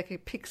 It's like a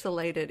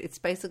pixelated. It's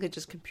basically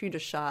just computer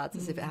shards,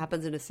 as if it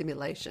happens in a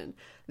simulation.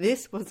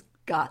 This was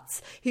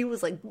guts. He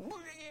was like.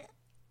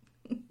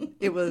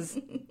 It was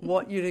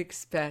what you'd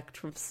expect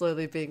from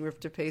slowly being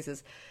ripped to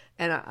pieces,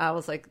 and I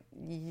was like,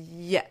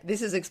 yeah,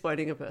 this is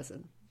exploding a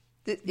person.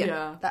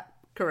 Yeah. That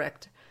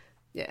correct.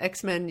 Yeah,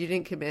 X-Men, you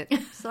didn't commit.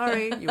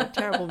 Sorry, you were a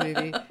terrible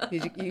movie.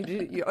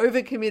 You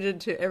overcommitted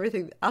to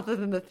everything other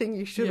than the thing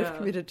you should have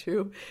committed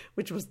to,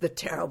 which was the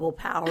terrible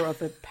power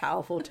of a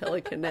powerful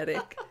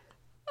telekinetic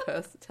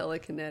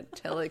telekinetic.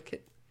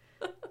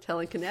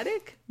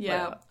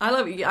 Yeah, whatever. I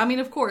love it. I mean,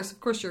 of course,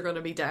 you're going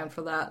to be down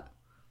for that.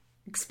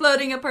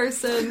 Exploding a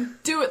person,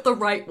 do it the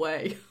right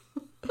way.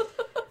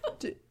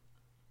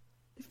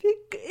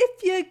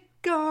 If you're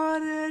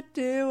gonna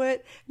do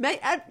it,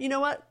 you know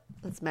what?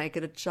 Let's make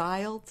it a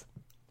child.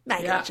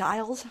 Make it a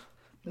child.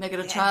 Make it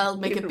a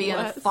child. Make it be in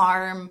a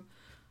farm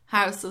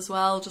house as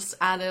well. Just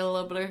add a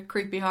little bit of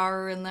creepy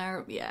horror in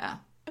there. Yeah.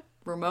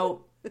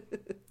 Remote.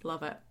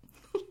 Love it.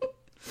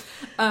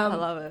 I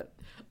love it.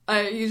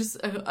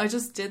 I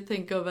just did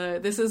think of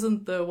this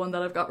isn't the one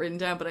that I've got written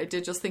down, but I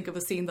did just think of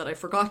a scene that I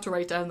forgot to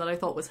write down that I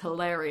thought was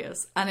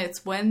hilarious. And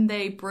it's when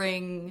they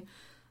bring,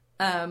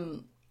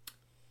 do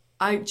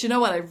you know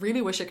what? I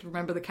really wish I could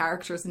remember the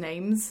characters'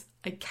 names.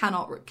 I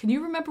cannot. Can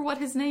you remember what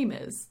his name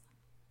is?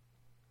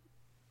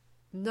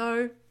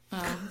 No.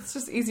 It's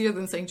just easier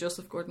than saying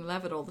Joseph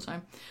Gordon-Levitt all the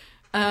time.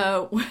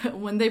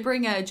 When they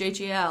bring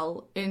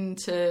JGL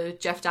into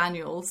Jeff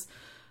Daniels,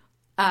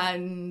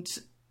 and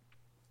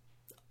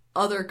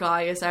other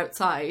guy is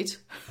outside.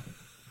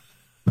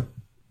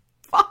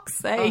 Fuck's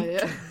sake. Oh,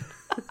 yeah.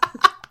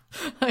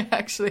 I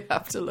actually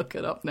have to look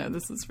it up now.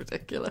 This is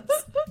ridiculous.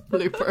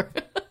 Blooper.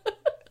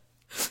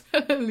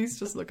 At least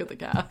just look at the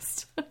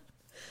cast.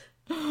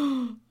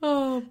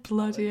 Oh,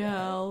 bloody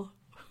hell.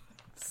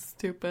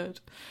 Stupid.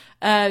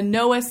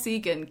 Noah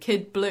Segan,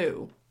 Kid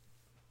Blue.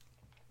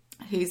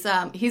 He's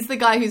the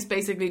guy who's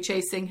basically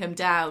chasing him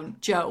down.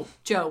 Joe.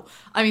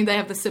 I mean, they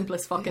have the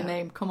simplest fucking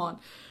name. Come on.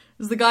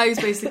 He's the guy who's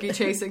basically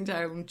chasing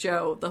down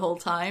Joe the whole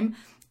time.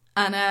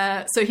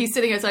 And so he's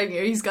sitting outside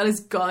here, he's got his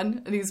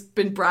gun, and he's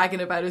been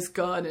bragging about his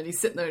gun, and he's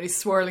sitting there and he's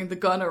swirling the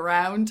gun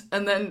around,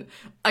 and then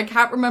I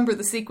can't remember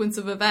the sequence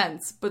of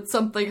events, but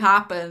something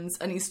happens,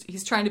 and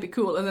he's trying to be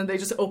cool, and then they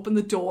just open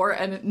the door,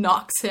 and it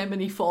knocks him,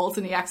 and he falls,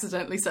 and he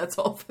accidentally sets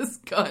off his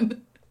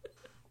gun.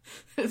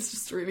 It's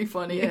just really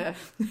funny. Yeah.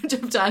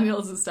 Jeff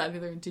Daniels is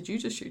standing there, and did you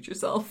just shoot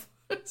yourself?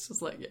 It's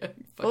just like, yeah.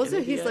 Also,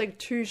 idiot. he's like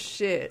too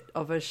shit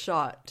of a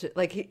shot.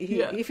 Like,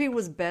 if he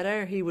was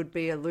better, he would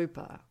be a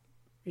looper.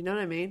 You know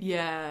what I mean?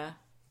 Yeah.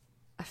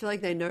 I feel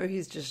like they know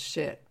he's just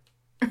shit.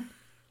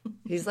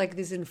 He's like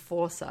this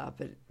enforcer,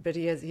 but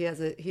he has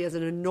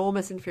an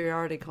enormous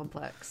inferiority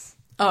complex.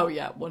 Oh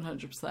yeah,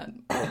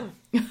 100%.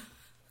 Hate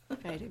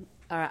him.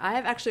 All right, I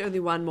have actually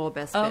only one more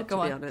best bet, to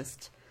be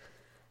honest.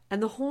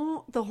 And the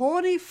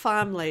horny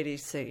farm lady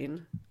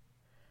scene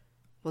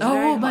was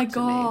very hot my to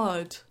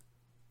god. me.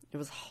 It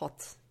was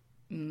hot.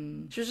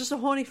 She was just a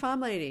horny farm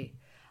lady.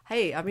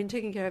 Hey, I've been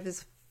taking care of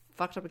this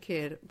fucked up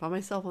kid by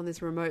myself on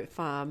this remote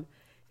farm.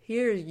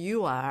 Here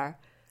you are,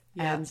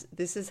 and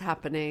this is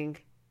happening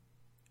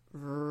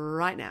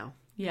right now.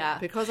 Yeah,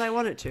 because I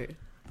want it to.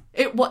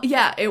 It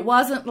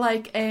wasn't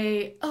like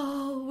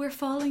we're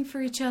falling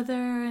for each other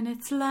and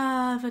it's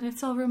love and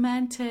it's all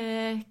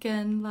romantic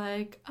and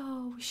like,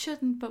 oh, we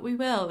shouldn't but we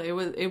will.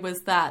 It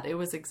was that. It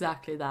was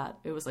exactly that.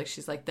 It was like,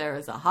 she's like, there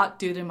is a hot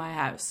dude in my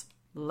house.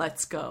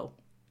 Let's go.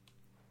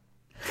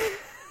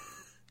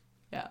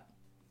 Yeah.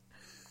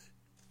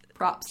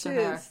 Props to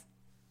her.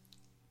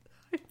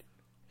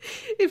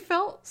 It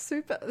felt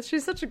super.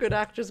 She's such a good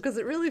actress because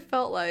it really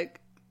felt like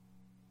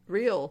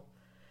real.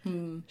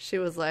 She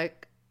was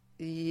like,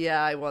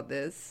 yeah, I want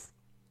this.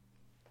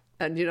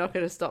 And you're not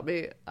going to stop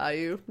me, are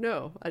you?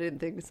 No, I didn't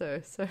think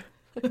so. So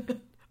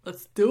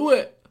let's do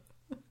it.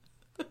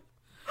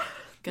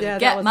 Gonna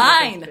get was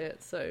mine.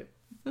 Bit, so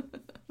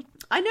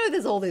I know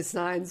there's all this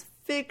science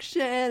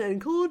fiction and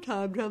cool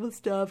time travel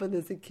stuff, and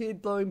there's a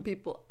kid blowing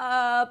people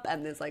up,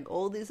 and there's like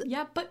all these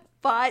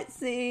fight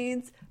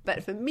scenes.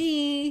 But for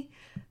me,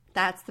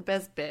 that's the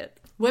best bit.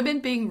 Women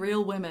being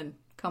real women.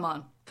 Come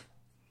on.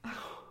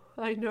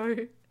 I know.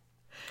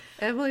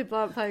 Emily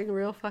Blunt playing a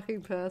real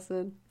fucking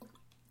person.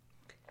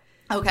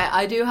 Okay,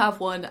 I do have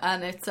one,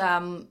 and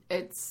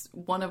it's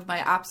one of my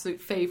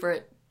absolute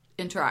favorite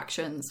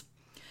interactions,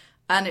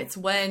 and it's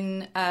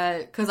when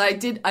because I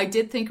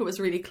did think it was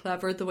really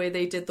clever the way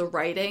they did the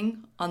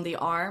writing on the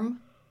arm.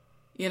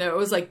 You know, it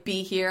was like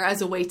 "be here"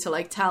 as a way to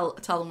like tell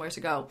them where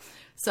to go.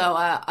 So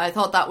I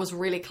thought that was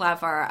really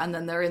clever. And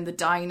then they're in the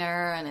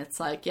diner, and it's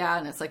like,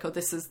 and it's like, oh,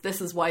 this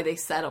is why they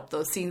set up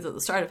those scenes at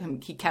the start of him.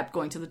 He kept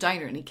going to the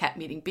diner and he kept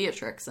meeting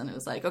Beatrix, and it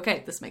was like,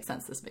 okay, this makes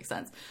sense.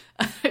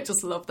 I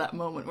just love that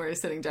moment where he's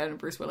sitting down and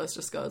Bruce Willis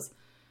just goes,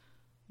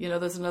 you know,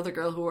 there's another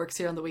girl who works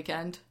here on the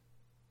weekend,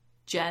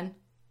 Jen,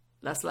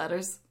 less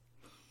letters.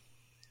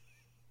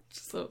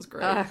 Just thought it was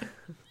great.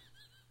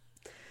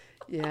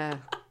 Yeah.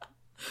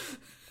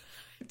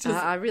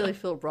 I really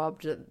feel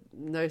robbed at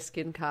no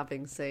skin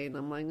carving scene.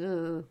 I'm like,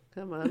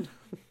 come on.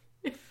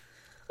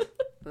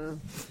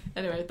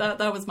 Anyway,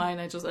 that was mine.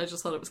 I just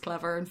thought it was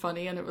clever and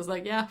funny, and it was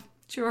like, yeah,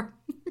 sure.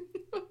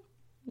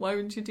 Why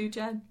wouldn't you do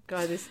Jen?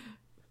 God, this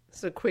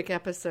is a quick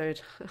episode.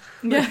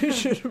 Yeah, you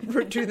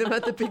should do them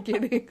at the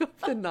beginning of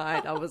the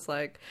night. I was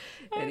like,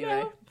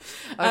 anyway.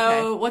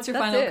 Okay. What's your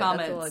final comment?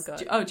 That's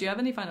all I got. Do you have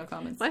any final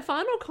comments? My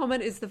final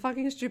comment is the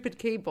fucking stupid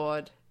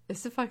keyboard.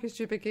 It's the fucking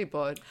stupid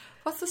keyboard.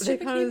 What's the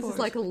stupid keyboard? This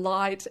like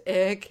light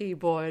air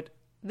keyboard.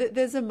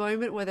 There's a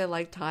moment where they're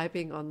like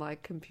typing on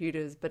like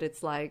computers, but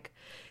it's like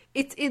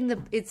it's in the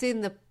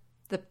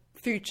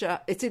future.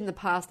 It's in the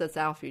past. That's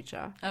our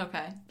future.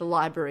 Okay. The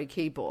library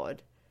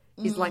keyboard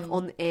is like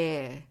on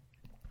air.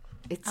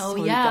 It's so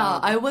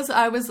dumb. I was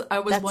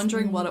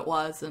wondering what it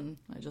was, and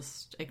I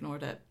just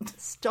ignored it.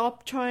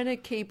 Stop trying to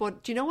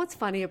keyboard. Do you know what's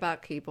funny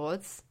about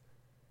keyboards?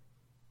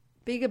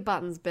 Bigger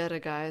buttons better,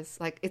 guys.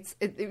 Like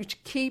you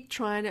keep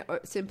trying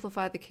to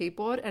simplify the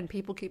keyboard, and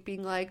people keep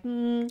being like,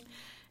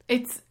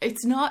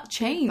 It's not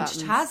changed,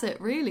 buttons. has it?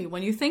 Really,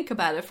 when you think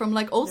about it, from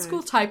like old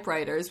school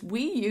typewriters,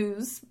 we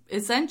use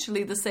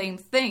essentially the same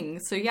thing.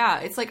 So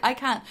yeah, it's like I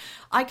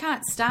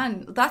can't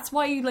stand. That's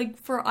why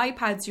like for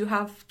iPads you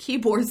have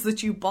keyboards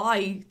that you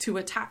buy to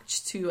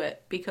attach to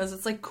it, because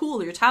it's like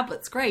cool. Your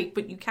tablet's great,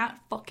 but you can't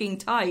fucking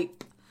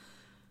type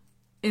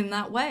in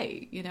that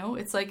way. You know,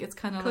 it's like it's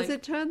kind of like, because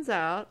it turns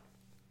out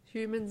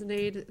humans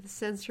need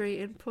sensory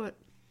input.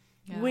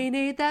 Yeah. We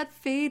need that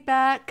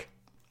feedback.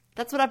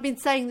 That's what I've been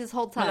saying this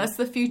whole time. Well, that's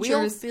the future. We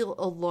all feel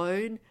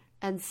alone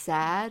and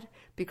sad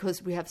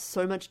because we have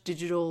so much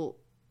digital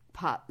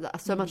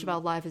so much of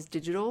our life is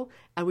digital,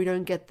 and we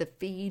don't get the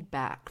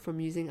feedback from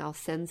using our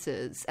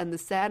senses. And the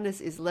sadness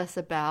is less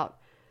about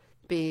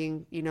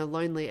being,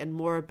 lonely, and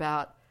more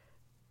about,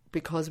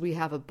 because we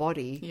have a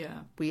body,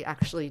 we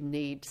actually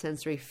need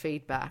sensory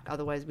feedback.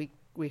 Otherwise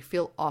we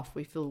feel off,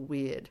 we feel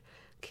weird.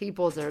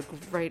 Keyboards are a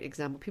great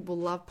example. People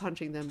love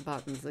punching them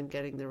buttons and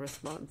getting the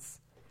response.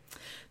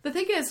 The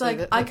thing is,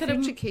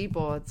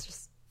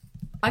 keyboards.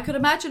 I could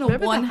imagine a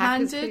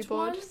one-handed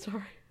keyboard? one.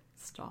 Sorry,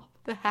 stop.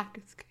 The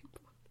hacker's keyboard.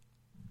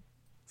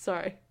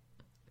 Sorry.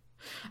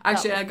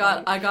 Actually, I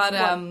got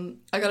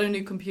a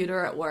new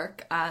computer at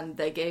work, and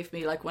they gave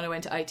me, like, when I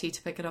went to IT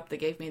to pick it up, they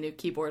gave me a new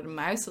keyboard and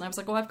mouse, and I was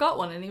like, oh, I've got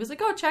one. And he was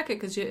like, oh, check it,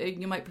 because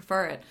you might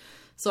prefer it.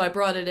 So I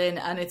brought it in,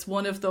 and it's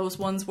one of those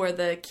ones where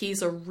the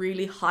keys are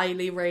really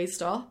highly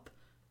raised up,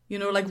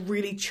 like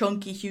really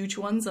chunky, huge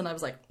ones. And I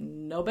was like,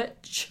 no,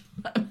 bitch,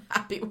 I'm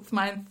happy with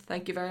mine.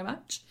 Thank you very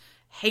much.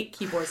 Hate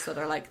keyboards that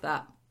are like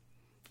that.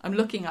 I'm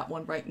looking at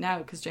one right now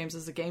because James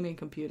has a gaming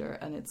computer,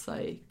 and it's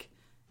like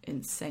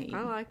insane.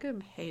 I like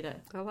them. Hate it.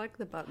 I like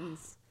the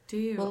buttons. Do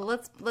you? Well,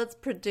 let's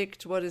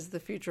predict what is the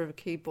future of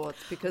keyboards,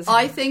 because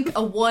I think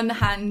a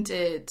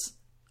one-handed.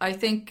 I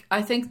think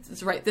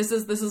right. This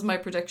is my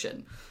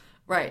prediction.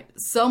 Right.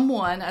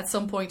 Someone at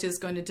some point is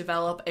going to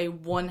develop a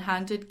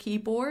one-handed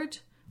keyboard,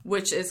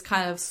 which is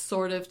kind of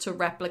sort of to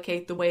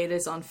replicate the way it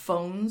is on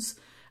phones,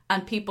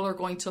 and people are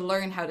going to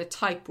learn how to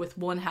type with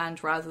one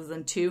hand rather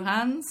than two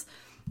hands.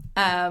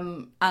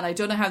 And I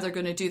don't know how they're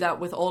going to do that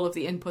with all of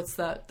the inputs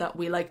that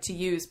we like to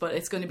use, but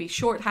it's going to be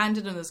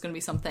short-handed, and there's going to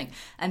be something.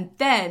 And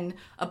then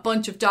a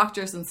bunch of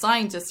doctors and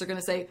scientists are going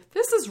to say,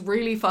 this is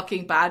really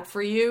fucking bad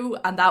for you,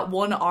 and that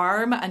one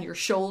arm and your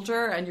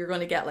shoulder, and you're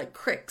going to get like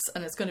cricks,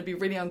 and it's going to be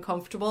really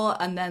uncomfortable,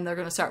 and then they're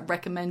going to start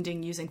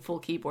recommending using full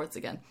keyboards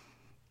again.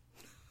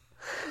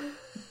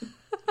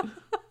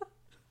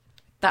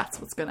 That's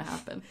what's going to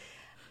happen.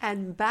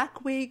 And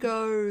back we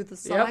go. The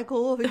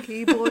cycle of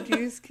keyboard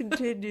use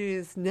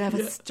continues,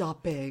 never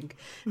stopping,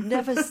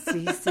 never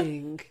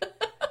ceasing.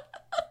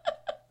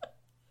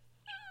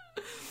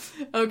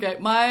 Okay,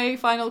 my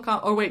final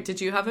wait,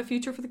 did you have a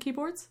future for the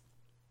keyboards?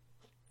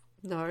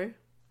 No.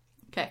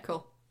 Okay,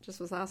 cool. Just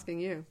was asking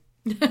you.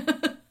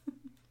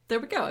 There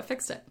we go. I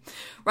fixed it.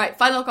 Right.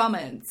 Final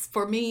comments.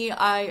 For me,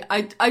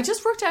 I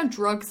just wrote down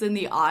drugs in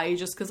the eye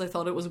just because I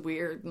thought it was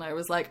weird. And I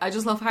was like, I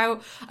love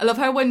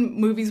how when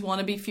movies want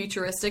to be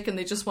futuristic and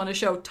they just want to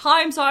show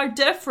times are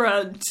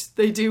different,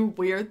 they do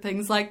weird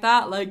things like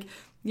that. Like,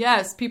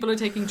 yes, people are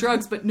taking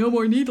drugs, but no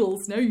more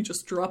needles. Now you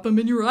just drop them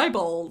in your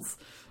eyeballs.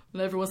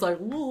 And everyone's like,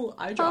 ooh,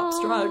 eye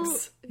drops,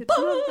 drugs. It's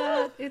not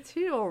that. It's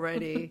here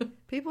already.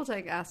 People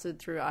take acid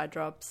through eye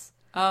drops.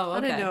 Oh,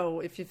 okay. I don't know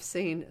if you've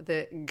seen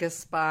the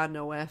Gaspar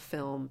Noé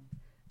film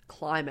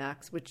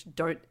Climax, which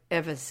don't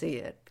ever see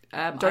it.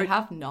 I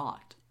have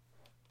not.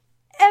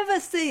 Ever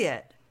see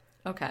it.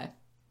 Okay.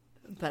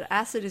 But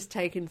acid is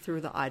taken through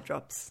the eye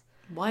drops.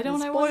 Why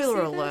don't I want to see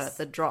Spoiler this? alert,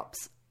 the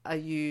drops are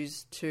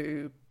used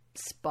to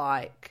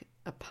spike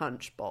a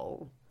punch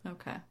bowl.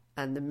 Okay.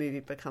 And the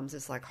movie becomes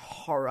this like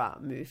horror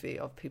movie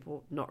of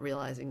people not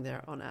realizing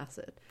they're on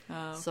acid.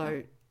 Oh, okay.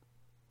 So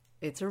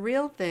it's a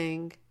real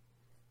thing.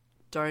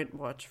 Don't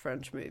watch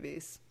French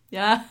movies.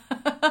 Yeah.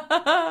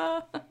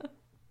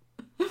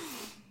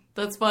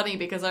 That's funny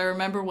because I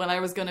remember when I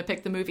was going to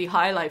pick the movie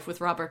High Life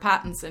with Robert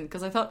Pattinson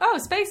because I thought, oh,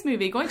 space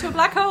movie, going to a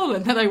black hole.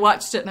 And then I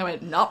watched it and I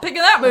went, not picking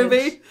that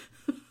movie.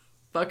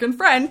 Fucking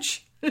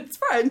French. It's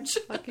French.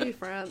 Fuck you,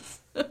 France.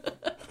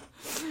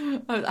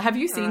 Have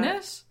you seen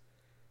it?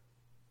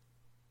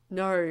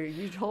 No,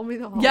 you told me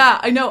the whole... Yeah,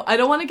 I know. I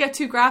don't want to get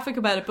too graphic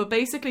about it, but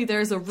basically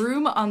there's a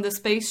room on the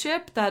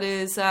spaceship that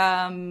is...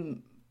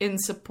 in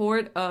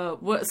support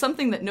of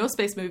something that no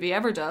space movie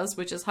ever does,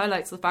 which is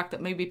highlights the fact that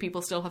maybe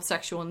people still have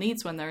sexual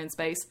needs when they're in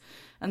space.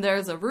 And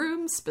there's a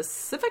room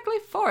specifically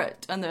for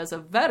it. And there's a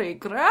very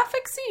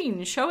graphic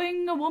scene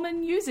showing a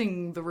woman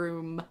using the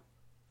room.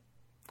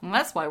 And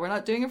that's why we're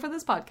not doing it for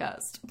this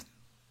podcast.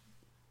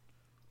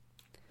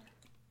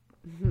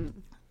 Mm-hmm.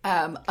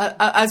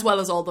 As well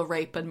as all the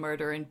rape and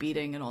murder and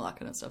beating and all that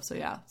kind of stuff. So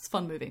yeah, it's a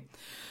fun movie.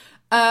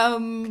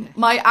 Okay.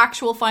 My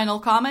actual final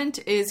comment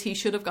is he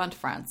should have gone to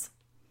France.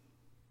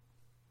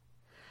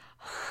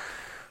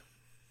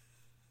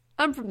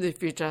 I'm from the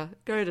future.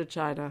 Go to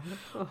China.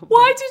 Oh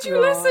Why did you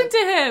listen to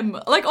him?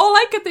 Like, all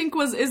I could think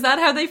was, is that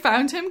how they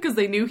found him? Because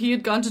they knew he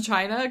had gone to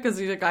China? Because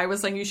the guy was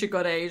saying you should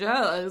go to Asia?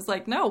 I was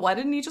like, no, why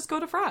didn't he just go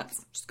to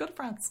France? Just go to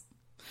France.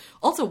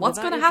 Also, what's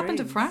going to happen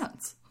to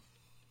France?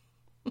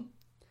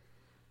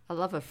 I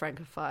love a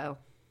Francophile.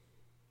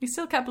 He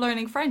still kept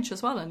learning French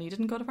as well, and he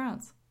didn't go to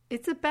France.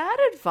 It's a bad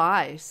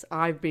advice.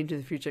 I've been to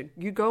the future.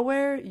 You go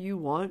where you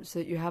want so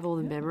that you have all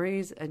the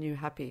memories and you're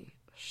happy.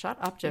 Shut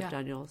up, Jeff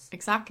Daniels.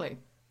 Exactly.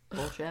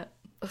 Bullshit.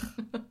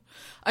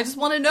 I just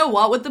want to know,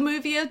 what would the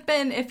movie have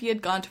been if he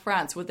had gone to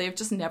France? Would they have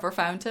just never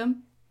found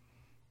him?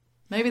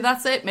 Maybe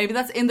that's it. Maybe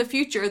that's in the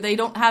future. They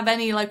don't have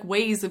any like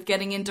ways of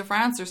getting into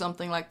France or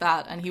something like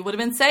that, and he would have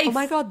been safe. Oh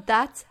my god,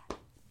 that's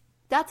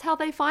that's how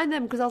they find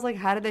them. Because I was like,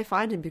 how did they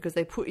find him? Because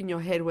they put in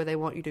your head where they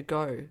want you to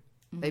go.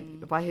 They,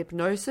 by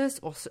hypnosis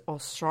or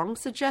strong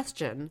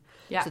suggestion,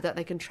 Yeah. so that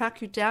they can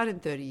track you down in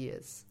 30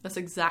 years. That's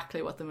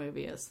exactly what the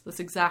movie is. That's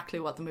exactly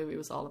what the movie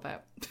was all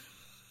about.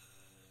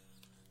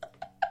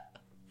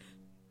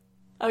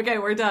 Okay,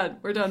 we're done.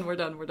 We're done.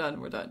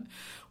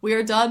 We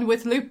are done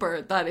with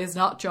Looper. That is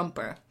not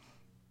Jumper.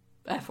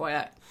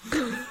 FYI.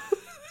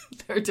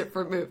 They're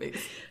different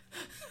movies.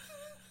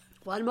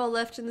 One more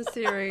left in the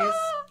series.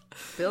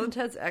 Bill and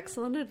Ted's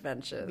Excellent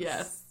Adventures.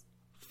 Yes.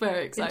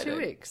 Very In exciting. 2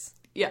 weeks.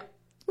 Yeah.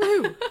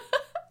 Woo!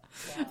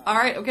 All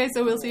right. Okay,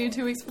 so we'll see you in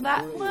 2 weeks for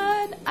that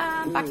one.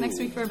 And back next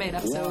week for a main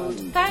episode.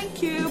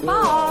 Thank you.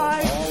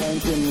 Bye. All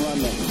engine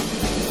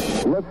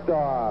running.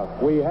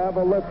 Liftoff. We have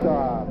a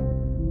liftoff.